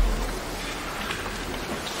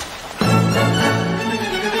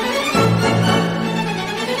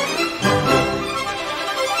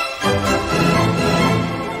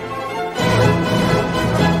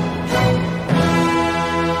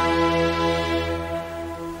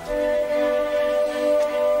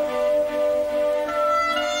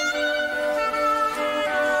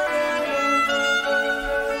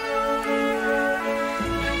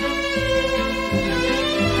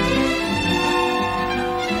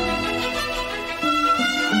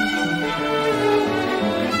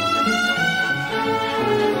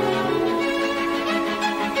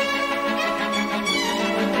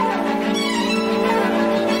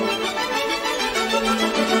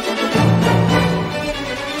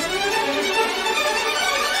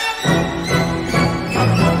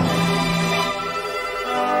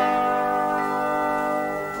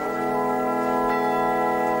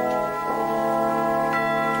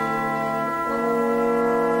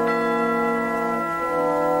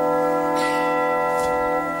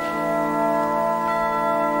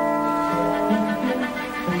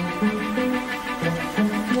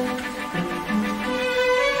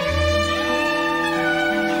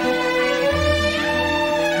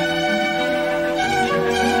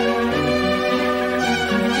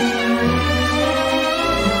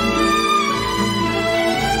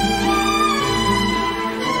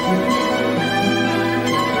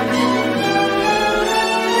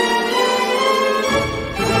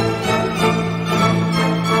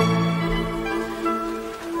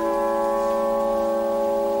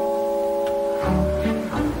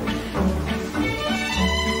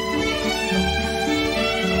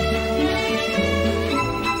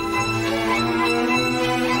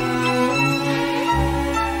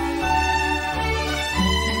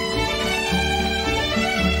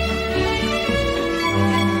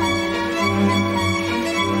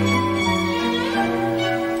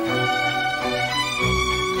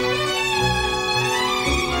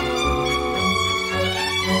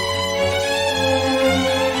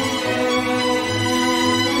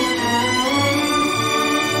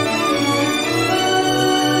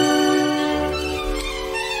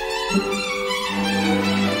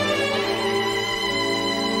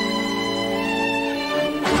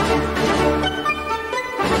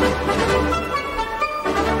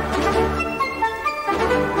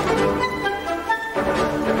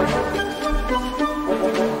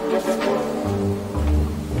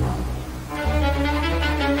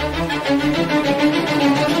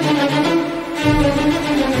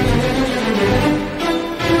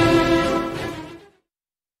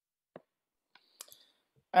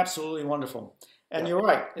 absolutely wonderful. And you're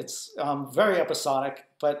right, it's very episodic,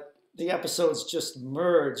 but the episodes just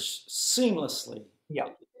merge seamlessly. Yeah.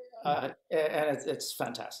 And it's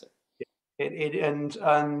fantastic. And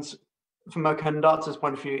from a conductor's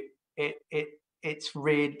point of view,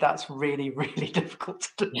 that's really difficult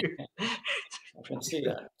to do. I can see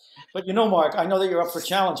that. But Mark, I know that you're up for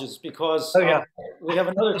challenges because Oh yeah. we have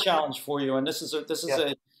another challenge for you, and this is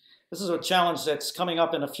a challenge that's coming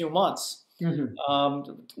up in a few months. You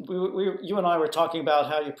and I were talking about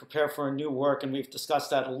how you prepare for a new work, and we've discussed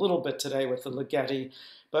that a little bit today with the Legacy.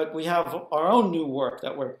 But we have our own new work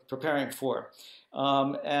that we're preparing for,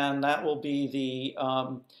 and that will be the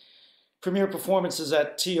premiere performances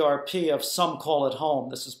at TRP of Some Call It Home.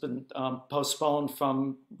 This has been postponed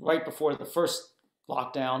from right before the first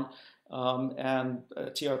lockdown, and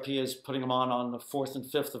TRP is putting them on the 4th and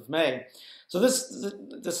 5th of May. So this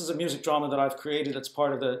is a music drama that I've created. It's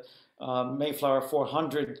part of the Mayflower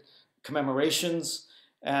 400 commemorations,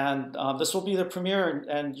 and this will be the premiere,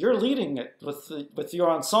 and you're leading it with your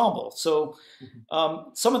ensemble. So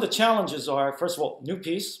some of the challenges are, first of all, new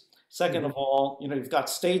piece. Second of all, you've got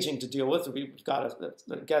staging to deal with. We've got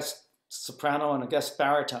a guest soprano and a guest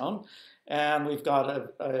baritone, and we've got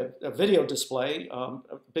a video display, a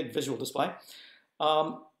big visual display.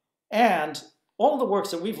 And all of the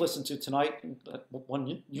works that we've listened to tonight, that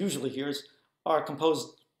one usually hears, are composed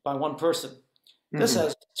by one person. This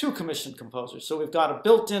has 2 commissioned composers, so we've got a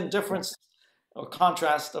built-in difference or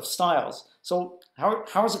contrast of styles. So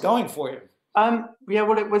how is it going for you? Yeah,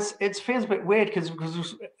 well, it feels a bit weird because we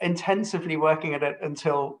was intensively working at it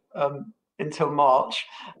until March,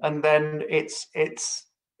 and then it's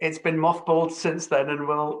been mothballed since then, and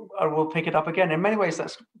we'll pick it up again. In many ways,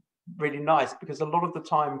 that's really nice because a lot of the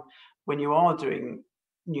time when you are doing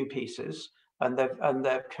new pieces and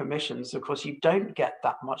they're commissions, of course, you don't get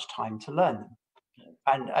that much time to learn them.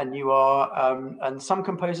 And you are, and some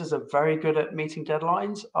composers are very good at meeting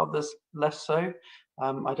deadlines, others less so.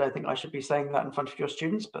 I don't think I should be saying that in front of your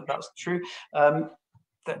students, but that's true.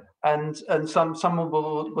 And some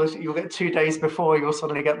you'll get 2 days before you'll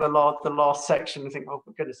suddenly get the last section and think, oh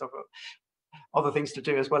goodness, I've got other things to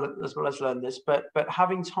do as well as learn this. But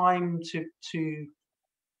having time to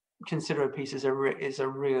consider a piece is a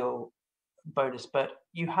real bonus. But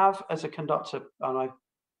you have, as a conductor, and I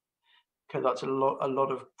conduct a lot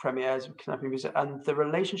of premieres with contemporary music, and the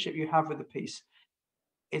relationship you have with the piece,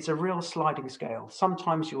 it's a real sliding scale.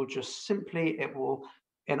 Sometimes you'll just simply, it will,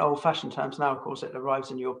 in old-fashioned terms now, of course, it arrives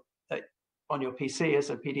on your PC as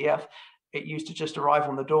a PDF. It used to just arrive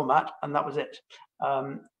on the doormat, and that was it.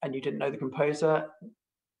 And you didn't know the composer.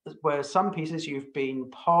 Whereas some pieces, you've been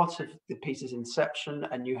part of the piece's inception,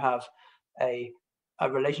 and you have a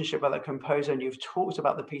relationship with that composer, and you've talked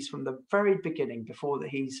about the piece from the very beginning, before that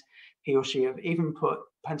he or she have even put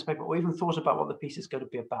pen to paper or even thought about what the piece is going to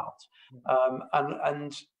be about.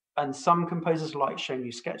 And some composers like showing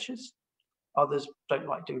you sketches, others don't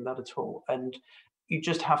like doing that at all. And you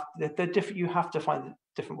just have you have to find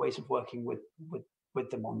different ways of working with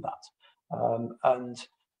them on that, and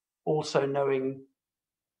also knowing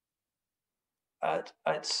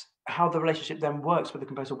it's how the relationship then works with the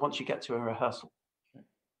composer once you get to a rehearsal.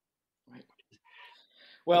 Right.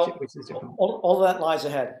 Well, all that lies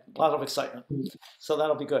ahead. A lot of excitement. So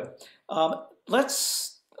that'll be good.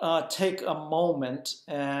 Let's take a moment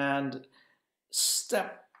and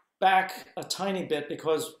step back a tiny bit,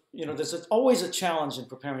 because there's always a challenge in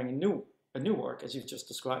preparing a new work, as you've just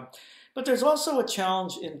described. But there's also a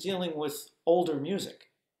challenge in dealing with older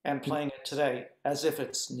music and playing it today as if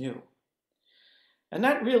it's new. And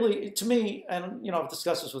that really, to me, and I've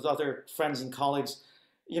discussed this with other friends and colleagues,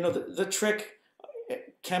 the trick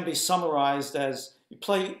can be summarized as you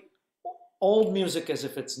play old music as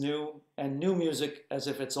if it's new and new music as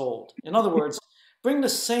if it's old. In other words, bring the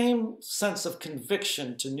same sense of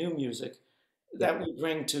conviction to new music that we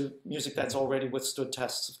bring to music that's already withstood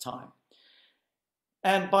tests of time.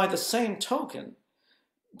 And by the same token,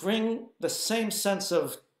 bring the same sense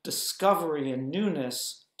of discovery and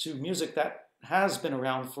newness to music that has been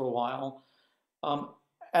around for a while,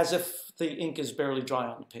 as if the ink is barely dry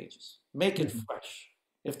on the pages. Make it fresh.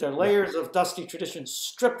 If there are layers of dusty tradition,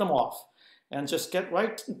 strip them off and just get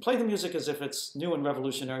right and play the music as if it's new and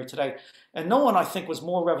revolutionary today. And no one, I think, was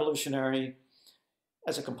more revolutionary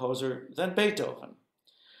as a composer than Beethoven.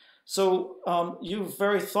 So you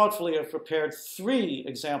very thoughtfully have prepared 3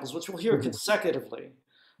 examples, which we'll hear consecutively,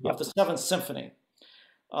 of the 7th Symphony,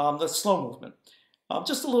 the slow movement.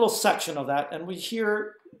 Just a little section of that, and we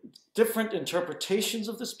hear different interpretations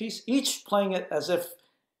of this piece, each playing it as if,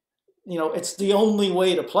 it's the only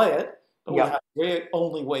way to play it, but we have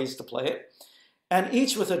only ways to play it. and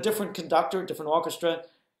each with a different conductor, different orchestra,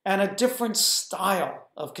 and a different style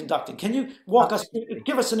of conducting. Can you walk us,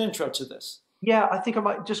 give us an intro to this? Yeah, I think I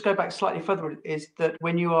might just go back slightly further, is that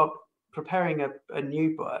when you are preparing a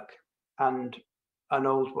new work and an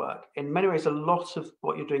old work, in many ways, a lot of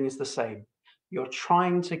what you're doing is the same. You're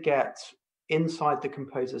trying to get inside the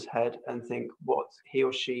composer's head and think what he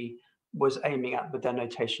or she was aiming at with their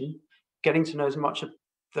notation, getting to know as much of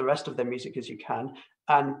the rest of their music as you can,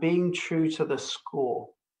 and being true to the score.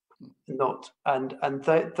 Not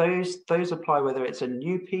those apply whether it's a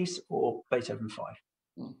new piece or Beethoven 5.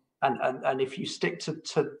 And if you stick to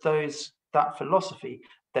that philosophy,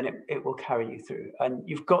 then it will carry you through. And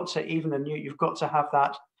you've got to, you've got to have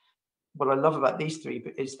that. What I love about these three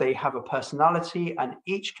is they have a personality, and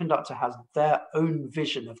each conductor has their own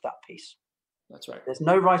vision of that piece. That's right. There's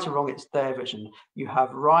no right or wrong, it's their vision. You have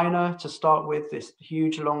Reiner to start with, this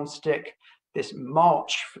huge long stick, this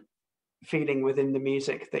march feeling within the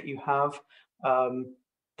music that you have.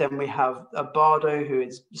 Then we have a bardo who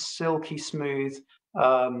is silky smooth,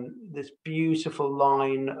 this beautiful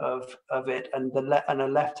line of it, and a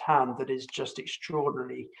left hand that is just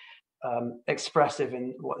extraordinarily expressive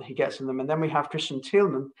in what he gets from them. And then we have Christian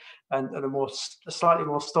Thielmann and a slightly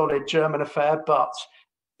more stolid German affair, but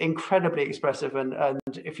incredibly expressive. And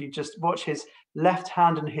if you just watch his left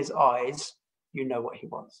hand and his eyes, you know what he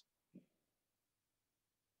wants.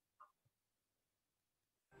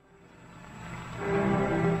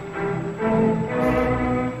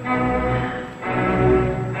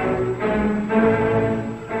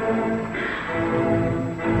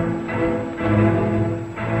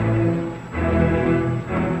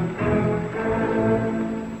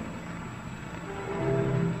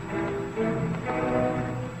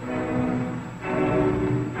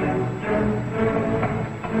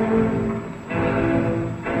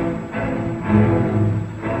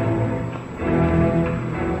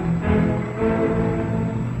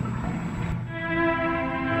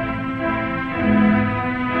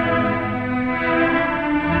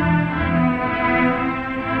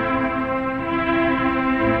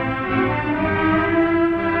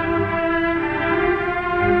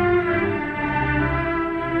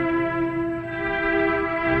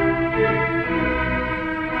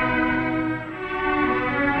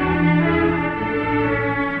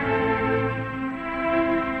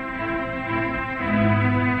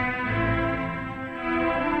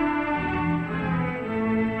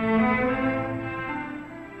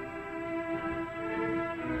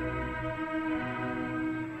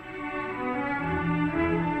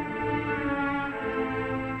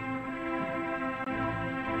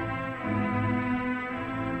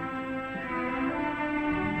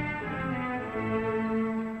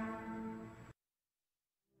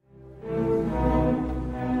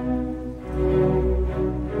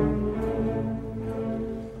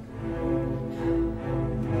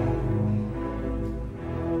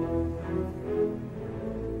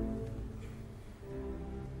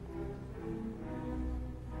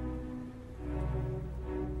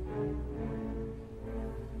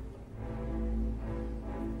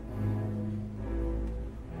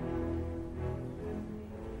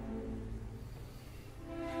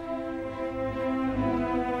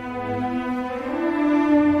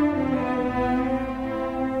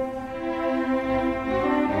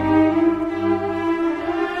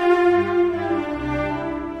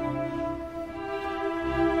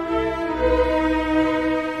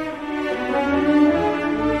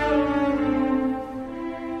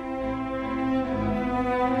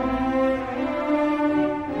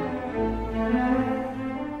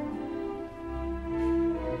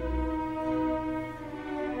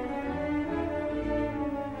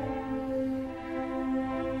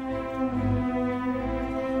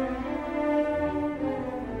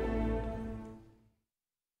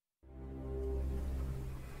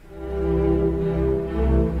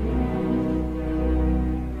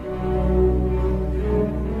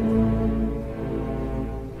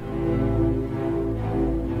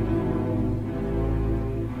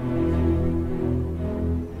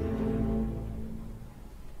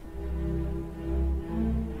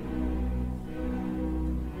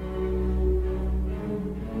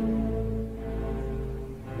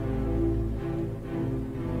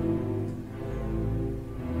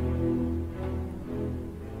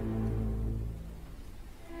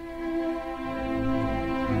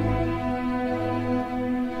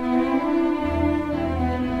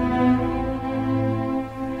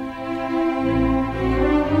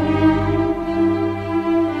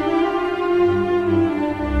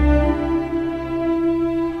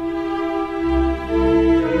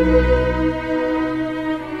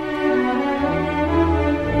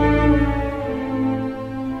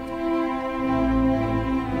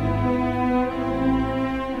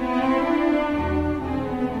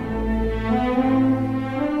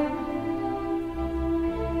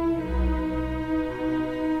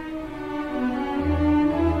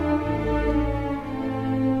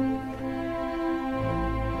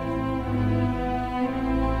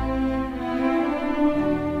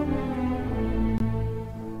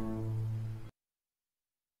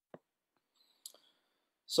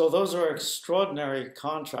 So those are extraordinary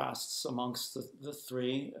contrasts amongst the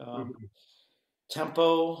three. Mhm.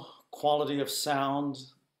 Tempo, quality of sound,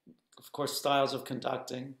 of course, styles of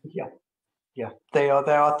conducting. Yeah, yeah. They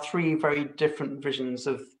are three very different visions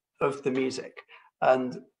of the music,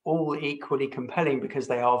 and all equally compelling because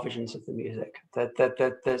they are visions of the music.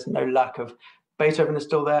 There's no lack of Beethoven is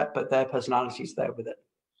still there, but their personality is there with it.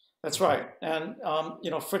 That's right. And,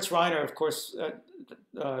 Fritz Reiner, of course,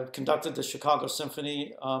 conducted the Chicago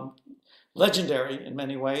Symphony, legendary in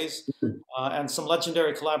many ways, Mhm. and some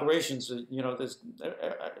legendary collaborations. There's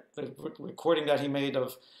the recording that he made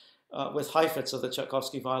of with Heifetz of the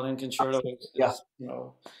Tchaikovsky Violin Concerto Yeah. is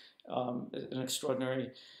an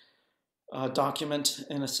extraordinary document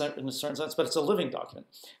in a certain sense, but it's a living document.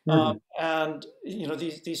 Mhm. And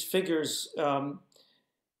these figures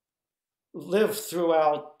live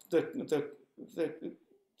throughout the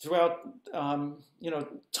throughout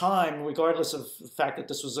time, regardless of the fact that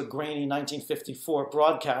this was a grainy 1954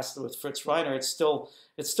 broadcast with Fritz Reiner. It's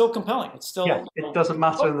still compelling. It's Yeah, still it doesn't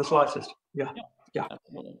matter in the slightest. Yeah, yeah, yeah.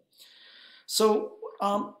 absolutely. So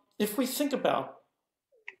if we think about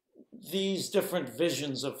these different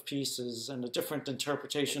visions of pieces and the different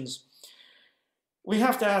interpretations, we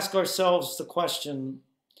have to ask ourselves the question: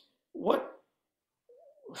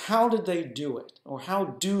 how did they do it? Or how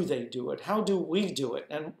do they do it? How do we do it?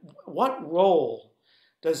 And what role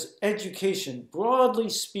does education, broadly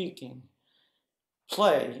speaking,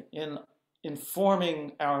 play in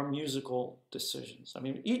informing our musical decisions? I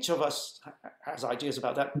mean, each of us has ideas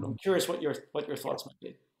about that. I'm Mhm. curious what your thoughts might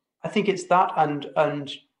be. I think it's that, and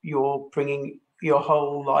you're bringing your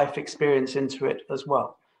whole life experience into it as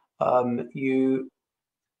well. You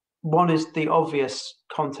One is the obvious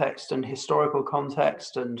context and historical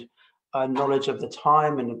context and knowledge of the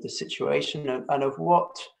time and of the situation and of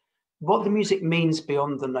what the music means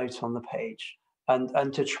beyond the note on the page.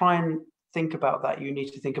 And to try and think about that, you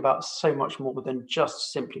need to think about so much more than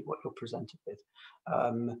just simply what you're presented with.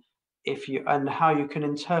 If you and how you can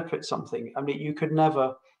interpret something. I mean,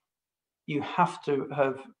 you have to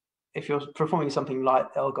have, if you're performing something like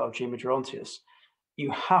Elgar G. Gerontius,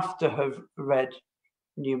 you have to have read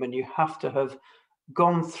Newman. You have to have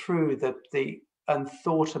gone through the and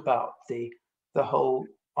thought about the whole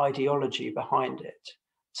ideology behind it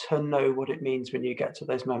to know what it means when you get to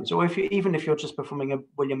those moments. Or even if you're just performing a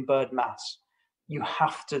William Byrd mass, you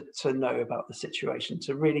have to know about the situation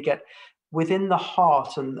to really get within the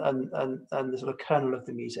heart and the sort of kernel of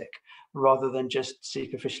the music rather than just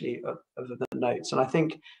superficially of the notes. And I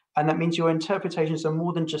think, and that means your interpretations are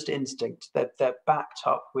more than just instinct. They're backed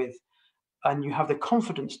up with, and you have the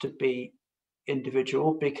confidence to be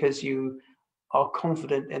individual because you are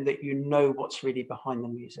confident in that you know what's really behind the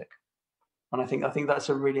music. And I think that's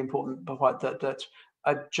a really important part that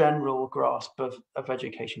a general grasp of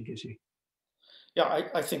education gives you. Yeah,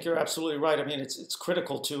 I think you're absolutely right. I mean, it's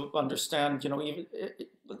critical to understand. Even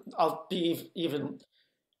I'll be even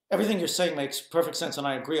everything you're saying makes perfect sense, and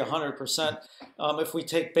I agree 100%. If we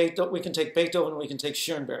take Beethoven, we can take Beethoven, we can take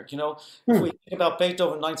Schoenberg. If we Hmm. think about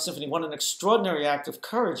Beethoven Ninth Symphony, what an extraordinary act of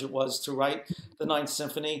courage it was to write the Ninth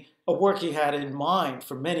Symphony, a work he had in mind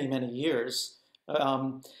for many, many years.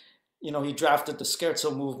 Um, he drafted the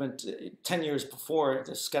scherzo movement 10 years before,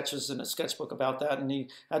 the sketches in a sketchbook about that. And he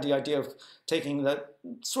had the idea of taking that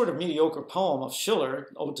sort of mediocre poem of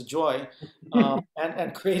Schiller, Ode to Joy,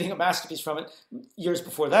 and creating a masterpiece from it years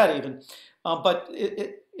before that even. But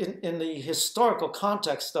in the historical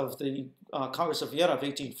context of the Congress of Vienna of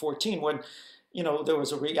 1814, when, there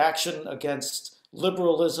was a reaction against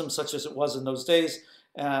liberalism such as it was in those days.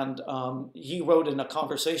 And he wrote in a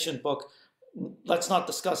conversation book, let's not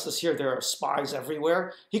discuss this here. There are spies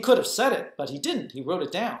everywhere. He could have said it, but he didn't. He wrote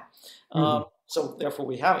it down. Hmm. So therefore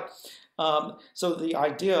we have it. So the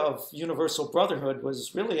idea of universal brotherhood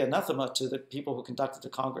was really anathema to the people who conducted the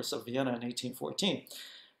Congress of Vienna in 1814.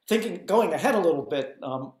 Going ahead a little bit,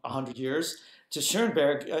 100 years, to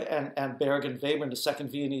Schoenberg and Berg and Weber in the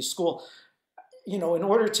Second Viennese School, in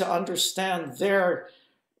order to understand their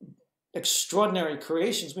extraordinary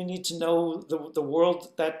creations, we need to know the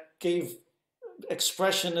world that gave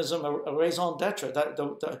expressionism a raison d'etre. That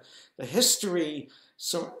the history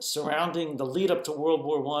surrounding the lead up to World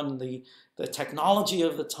War One, the technology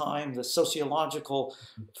of the time, the sociological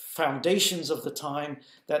foundations of the time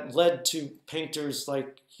that led to painters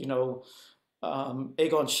like Egon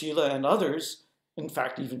Schiele and others. In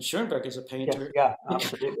fact, even Schoenberg is a Yes, painter, yeah,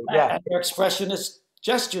 absolutely, yeah. and their expressionist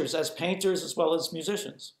gestures as painters as well as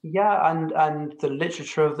musicians. Yeah, and the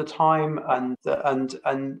literature of the time and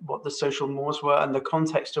what the social mores were and the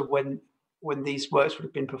context of when these works would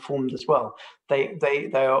have been performed as well. They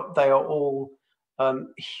are all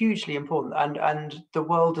hugely important. And the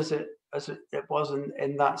world as it was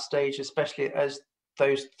in that stage, especially as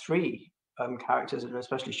those three characters, and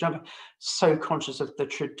especially Schoenberg, so conscious of the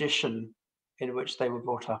tradition in which they were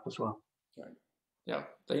brought up as well. Right. Yeah,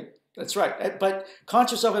 that's right. But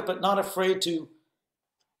conscious of it, but not afraid to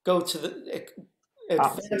go to the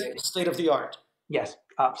advanced state of the art. Yes,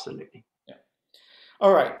 absolutely. Yeah.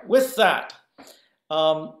 All right. With that,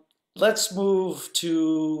 let's move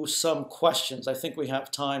to some questions. I think we have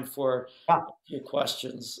time for a few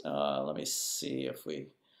questions. Let me see if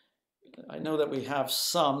I know that we have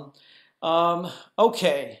some.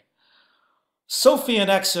 Okay. Sophie in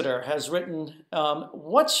Exeter has written,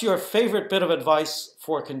 what's your favorite bit of advice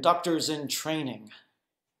for conductors in training?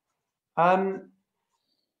 That's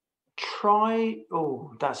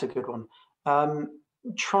a good one.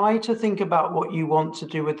 Try to think about what you want to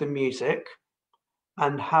do with the music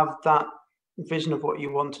and have that vision of what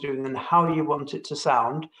you want to do and then how you want it to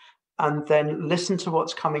sound, and then listen to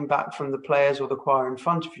what's coming back from the players or the choir in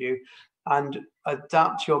front of you, and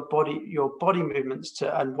adapt your body movements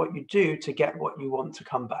to and what you do to get what you want to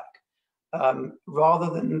come back.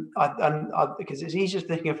 Rather than because it's easier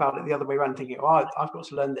thinking about it the other way around, thinking, oh, I've got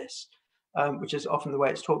to learn this, which is often the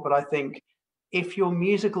way it's taught. But I think if your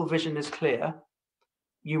musical vision is clear,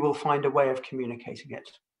 you will find a way of communicating it.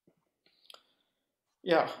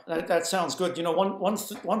 Yeah, that sounds good. You know, one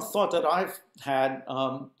thought that I've had,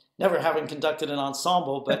 never having conducted an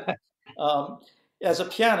ensemble, but as a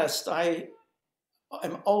pianist,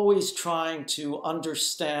 I'm always trying to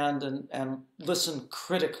understand and listen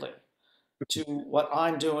critically to what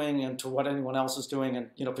I'm doing and to what anyone else is doing, and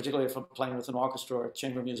you know, particularly if I'm playing with an orchestra or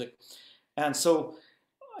chamber music. And so,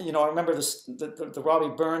 you know, I remember the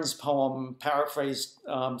Robbie Burns poem paraphrased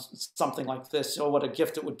something like this: "Oh, what a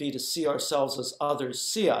gift it would be to see ourselves as others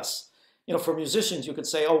see us." You know, for musicians, you could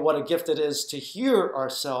say, "Oh, what a gift it is to hear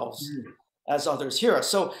ourselves as others hear us."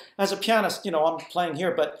 So, as a pianist, you know, I'm playing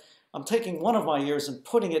here, but I'm taking one of my ears and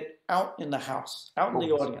putting it out in the house, out in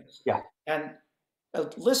the audience, and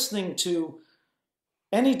listening to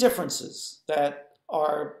any differences that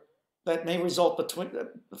may result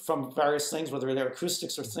from various things, whether they're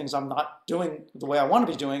acoustics or things I'm not doing the way I want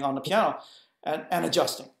to be doing on the piano, and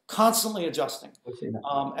adjusting, constantly adjusting,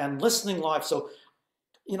 and listening live. So,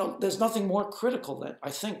 you know, there's nothing more critical than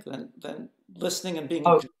listening and being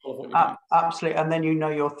in control of what you're doing. Absolutely, and then you know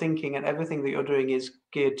you're thinking and everything that you're doing is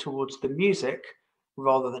geared towards the music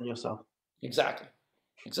rather than yourself. Exactly,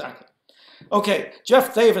 exactly. Okay,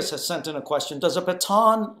 Jeff Davis has sent in a question. Does a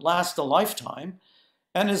baton last a lifetime?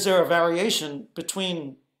 And is there a variation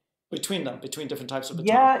between different types of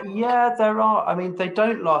batons? Yeah, there are. I mean, they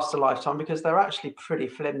don't last a lifetime because they're actually pretty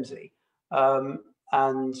flimsy,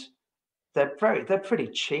 and they're pretty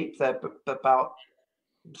cheap. They're about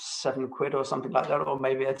 £7 or something like that, or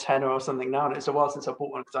maybe a tenner or something now. And it's a while since I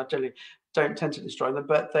bought one because I generally don't tend to destroy them.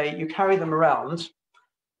 But you carry them around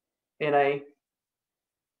in a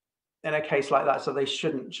case like that, so they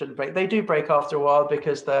shouldn't break. They do break after a while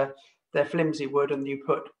because they're flimsy wood, and you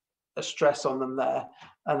put a stress on them there,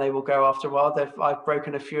 and they will go after a while. I've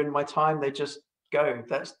broken a few in my time. They just go.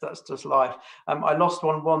 That's just life. I lost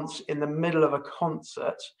one once in the middle of a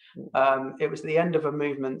concert. It was the end of a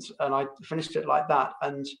movement, and I finished it like that,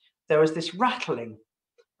 and there was this rattling.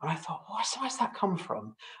 And I thought, where's that come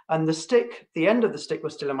from? And the end of the stick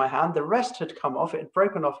was still in my hand. The rest had come off. It had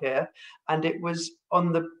broken off here, and it was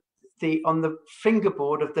on the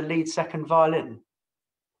fingerboard of the lead second violin.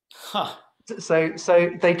 Huh. So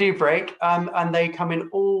they do break, and they come in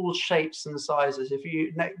all shapes and sizes.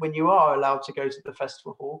 When you are allowed to go to the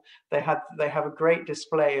festival hall, they have a great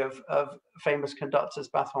display of famous conductors'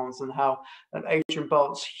 batons, and how an Adrian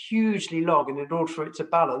bolt's hugely long, and in order for it to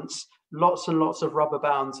balance, lots and lots of rubber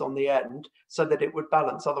bands on the end so that it would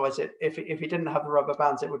balance. Otherwise, if it didn't have the rubber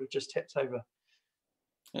bands, it would have just tipped over.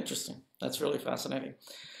 Interesting. That's really fascinating.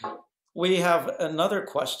 We have another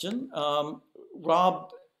question.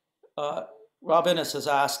 Rob Innes has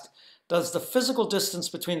asked, does the physical distance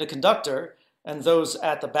between the conductor and those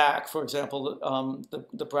at the back, for example,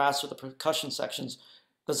 the brass or the percussion sections,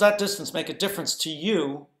 does that distance make a difference to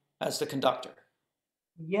you as the conductor?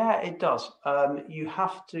 Yeah, it does. You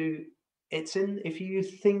have to, if you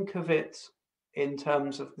think of it in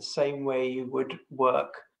terms of the same way you would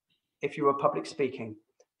work if you were public speaking.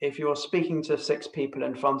 If you're speaking to 6 people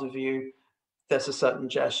in front of you, there's a certain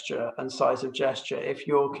gesture and size of gesture. If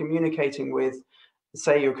you're communicating with,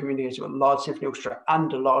 say you're communicating with a large symphony orchestra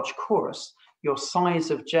and a large chorus, your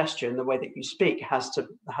size of gesture and the way that you speak has to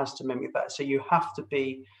mimic that. So you have to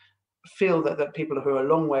feel that people who are a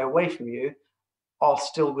long way away from you are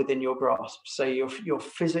still within your grasp. So you're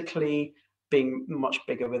physically being much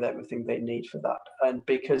bigger with everything they need for that. And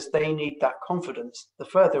because they need that confidence, the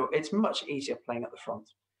further, it's much easier playing at the front.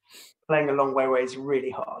 Playing a long way is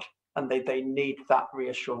really hard, and they need that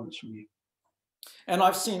reassurance from you. And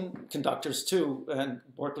I've seen conductors too, and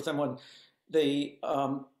worked with them when they,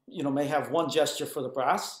 may have one gesture for the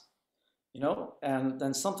brass, and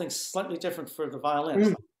then something slightly different for the violin.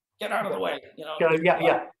 Like, get out of the way,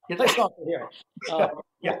 Play softer here,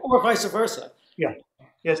 or vice versa. Yeah.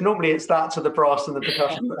 Yes, normally it's that to the brass and the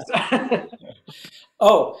percussion.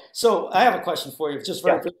 Oh, so I have a question for you, just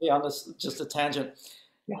very quickly on this, just a tangent.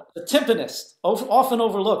 Yeah. The timpanist, often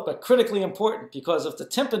overlooked, but critically important, because if the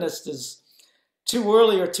timpanist is too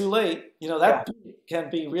early or too late, that can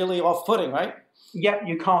be really off-putting, right? Yeah,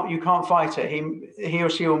 you can't fight it. He or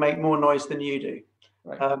she will make more noise than you do.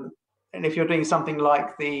 Right. And if you're doing something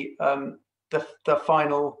like the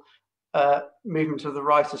final movement of the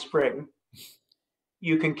Rite of Spring,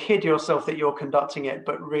 you can kid yourself that you're conducting it,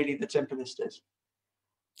 but really the timpanist is.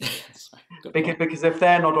 because if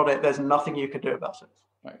they're not on it, there's nothing you can do about it.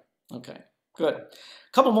 Right. Okay. Good. A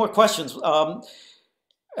couple more questions,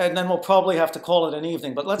 and then we'll probably have to call it an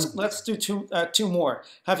evening. But let's do two more.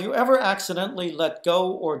 Have you ever accidentally let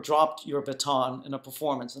go or dropped your baton in a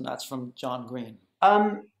performance? And that's from John Green.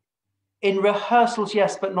 In rehearsals,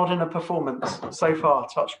 yes, but not in a performance so far.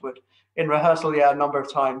 Touch wood. In rehearsal, a number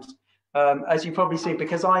of times. As you probably see,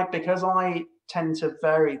 because I tend to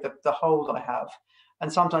vary the hold I have,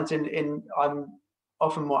 and sometimes I'm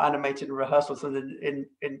often more animated in rehearsals than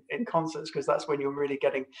in concerts, because that's when you're really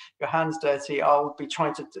getting your hands dirty. I'll be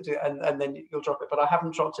trying to do, and then you'll drop it. But I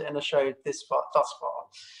haven't dropped it in a show thus far.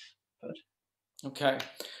 But. Okay,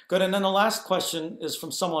 good. And then the last question is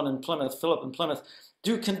from someone in Plymouth, Philip in Plymouth.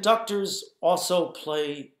 Do conductors also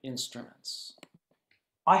play instruments?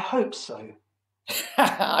 I hope so.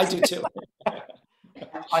 I do too.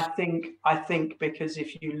 I think because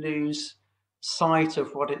if you lose sight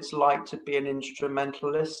of what it's like to be an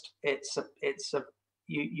instrumentalist,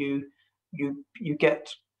 you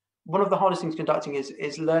get, one of the hardest things conducting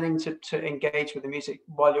is learning to engage with the music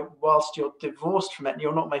whilst you're divorced from it and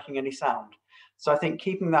you're not making any sound. So I think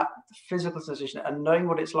keeping that physical sensation and knowing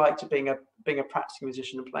what it's like to being a practicing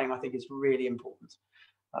musician and playing, I think, is really important.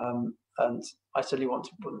 And I certainly wouldn't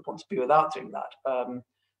want to be without doing that.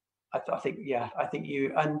 I think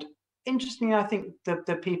you, and interestingly, I think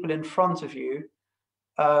the people in front of you,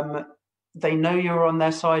 they know you're on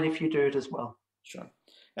their side if you do it as well. Sure.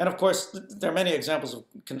 And of course, there are many examples of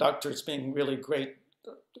conductors being really great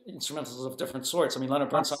instrumentalists of different sorts. I mean, Leonard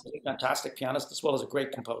Bernstein is a fantastic pianist as well as a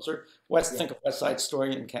great composer. Think of West Side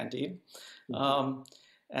Story and Candide. The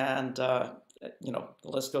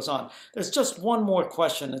list goes on. There's just one more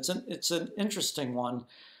question. It's an interesting one.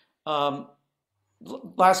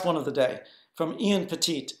 Last one of the day, from Ian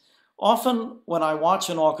Petit. Often when I watch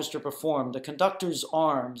an orchestra perform, the conductor's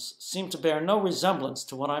arms seem to bear no resemblance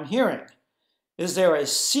to what I'm hearing. Is there a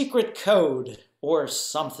secret code or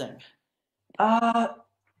something?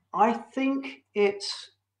 I think it's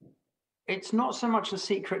not so much a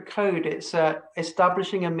secret code, it's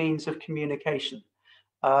establishing a means of communication.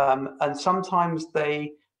 And sometimes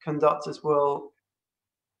conductors will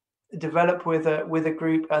develop with a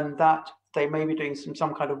group, and that they may be doing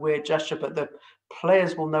some kind of weird gesture, but the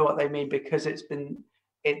players will know what they mean because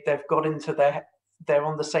they've got into they're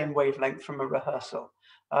on the same wavelength from a rehearsal.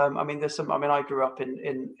 I grew up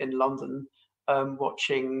in London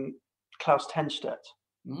watching Klaus Tenstedt,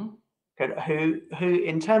 who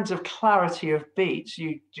in terms of clarity of beats,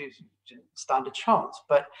 you didn't stand a chance,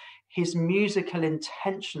 but his musical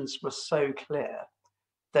intentions were so clear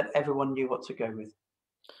that everyone knew what to go with.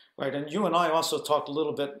 Right, and you and I also talked a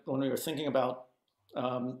little bit when we were thinking about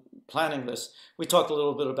planning this. We talked a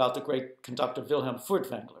little bit about the great conductor Wilhelm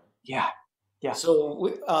Furtwängler. Yeah.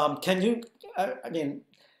 So, can you?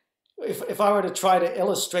 If I were to try to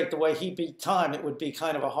illustrate the way he beat time, it would be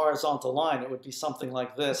kind of a horizontal line. It would be something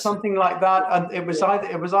like this. Something like that, and it was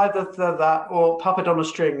either that or Puppet on a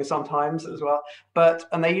String sometimes as well.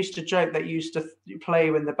 And they used to joke that you used to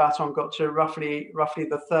play when the baton got to roughly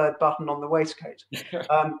the third button on the waistcoat.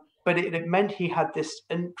 But it meant he had this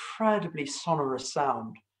incredibly sonorous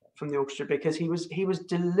sound from the orchestra because he was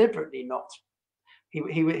deliberately not.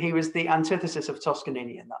 He was the antithesis of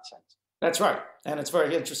Toscanini in that sense. That's right, and it's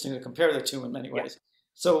very interesting to compare the two in many ways. Yeah.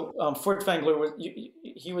 So Furtwängler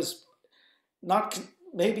he was not,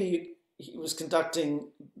 maybe he was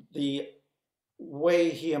conducting the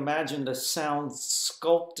way he imagined the sound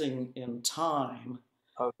sculpting in time,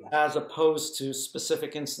 as opposed to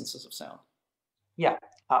specific instances of sound. Yeah,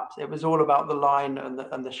 it was all about the line and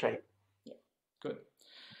the shape. Yeah, good.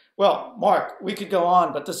 Well, Mark, we could go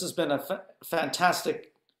on, but this has been a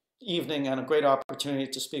fantastic evening and a great opportunity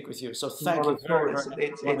to speak with you. So thank you very, very much for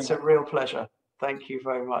It's coming a on. real pleasure. Thank you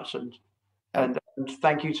very much, and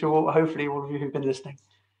thank you to all, hopefully all of you who've been listening.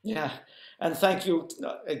 Yeah, and thank you.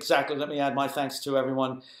 Exactly. Let me add my thanks to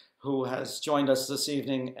everyone who has joined us this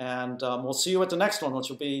evening, and we'll see you at the next one, which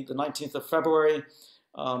will be the 19th of February.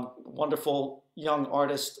 Wonderful young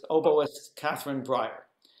artist, oboist Catherine Breyer.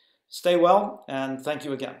 Stay well, and thank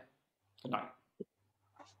you again. Good night.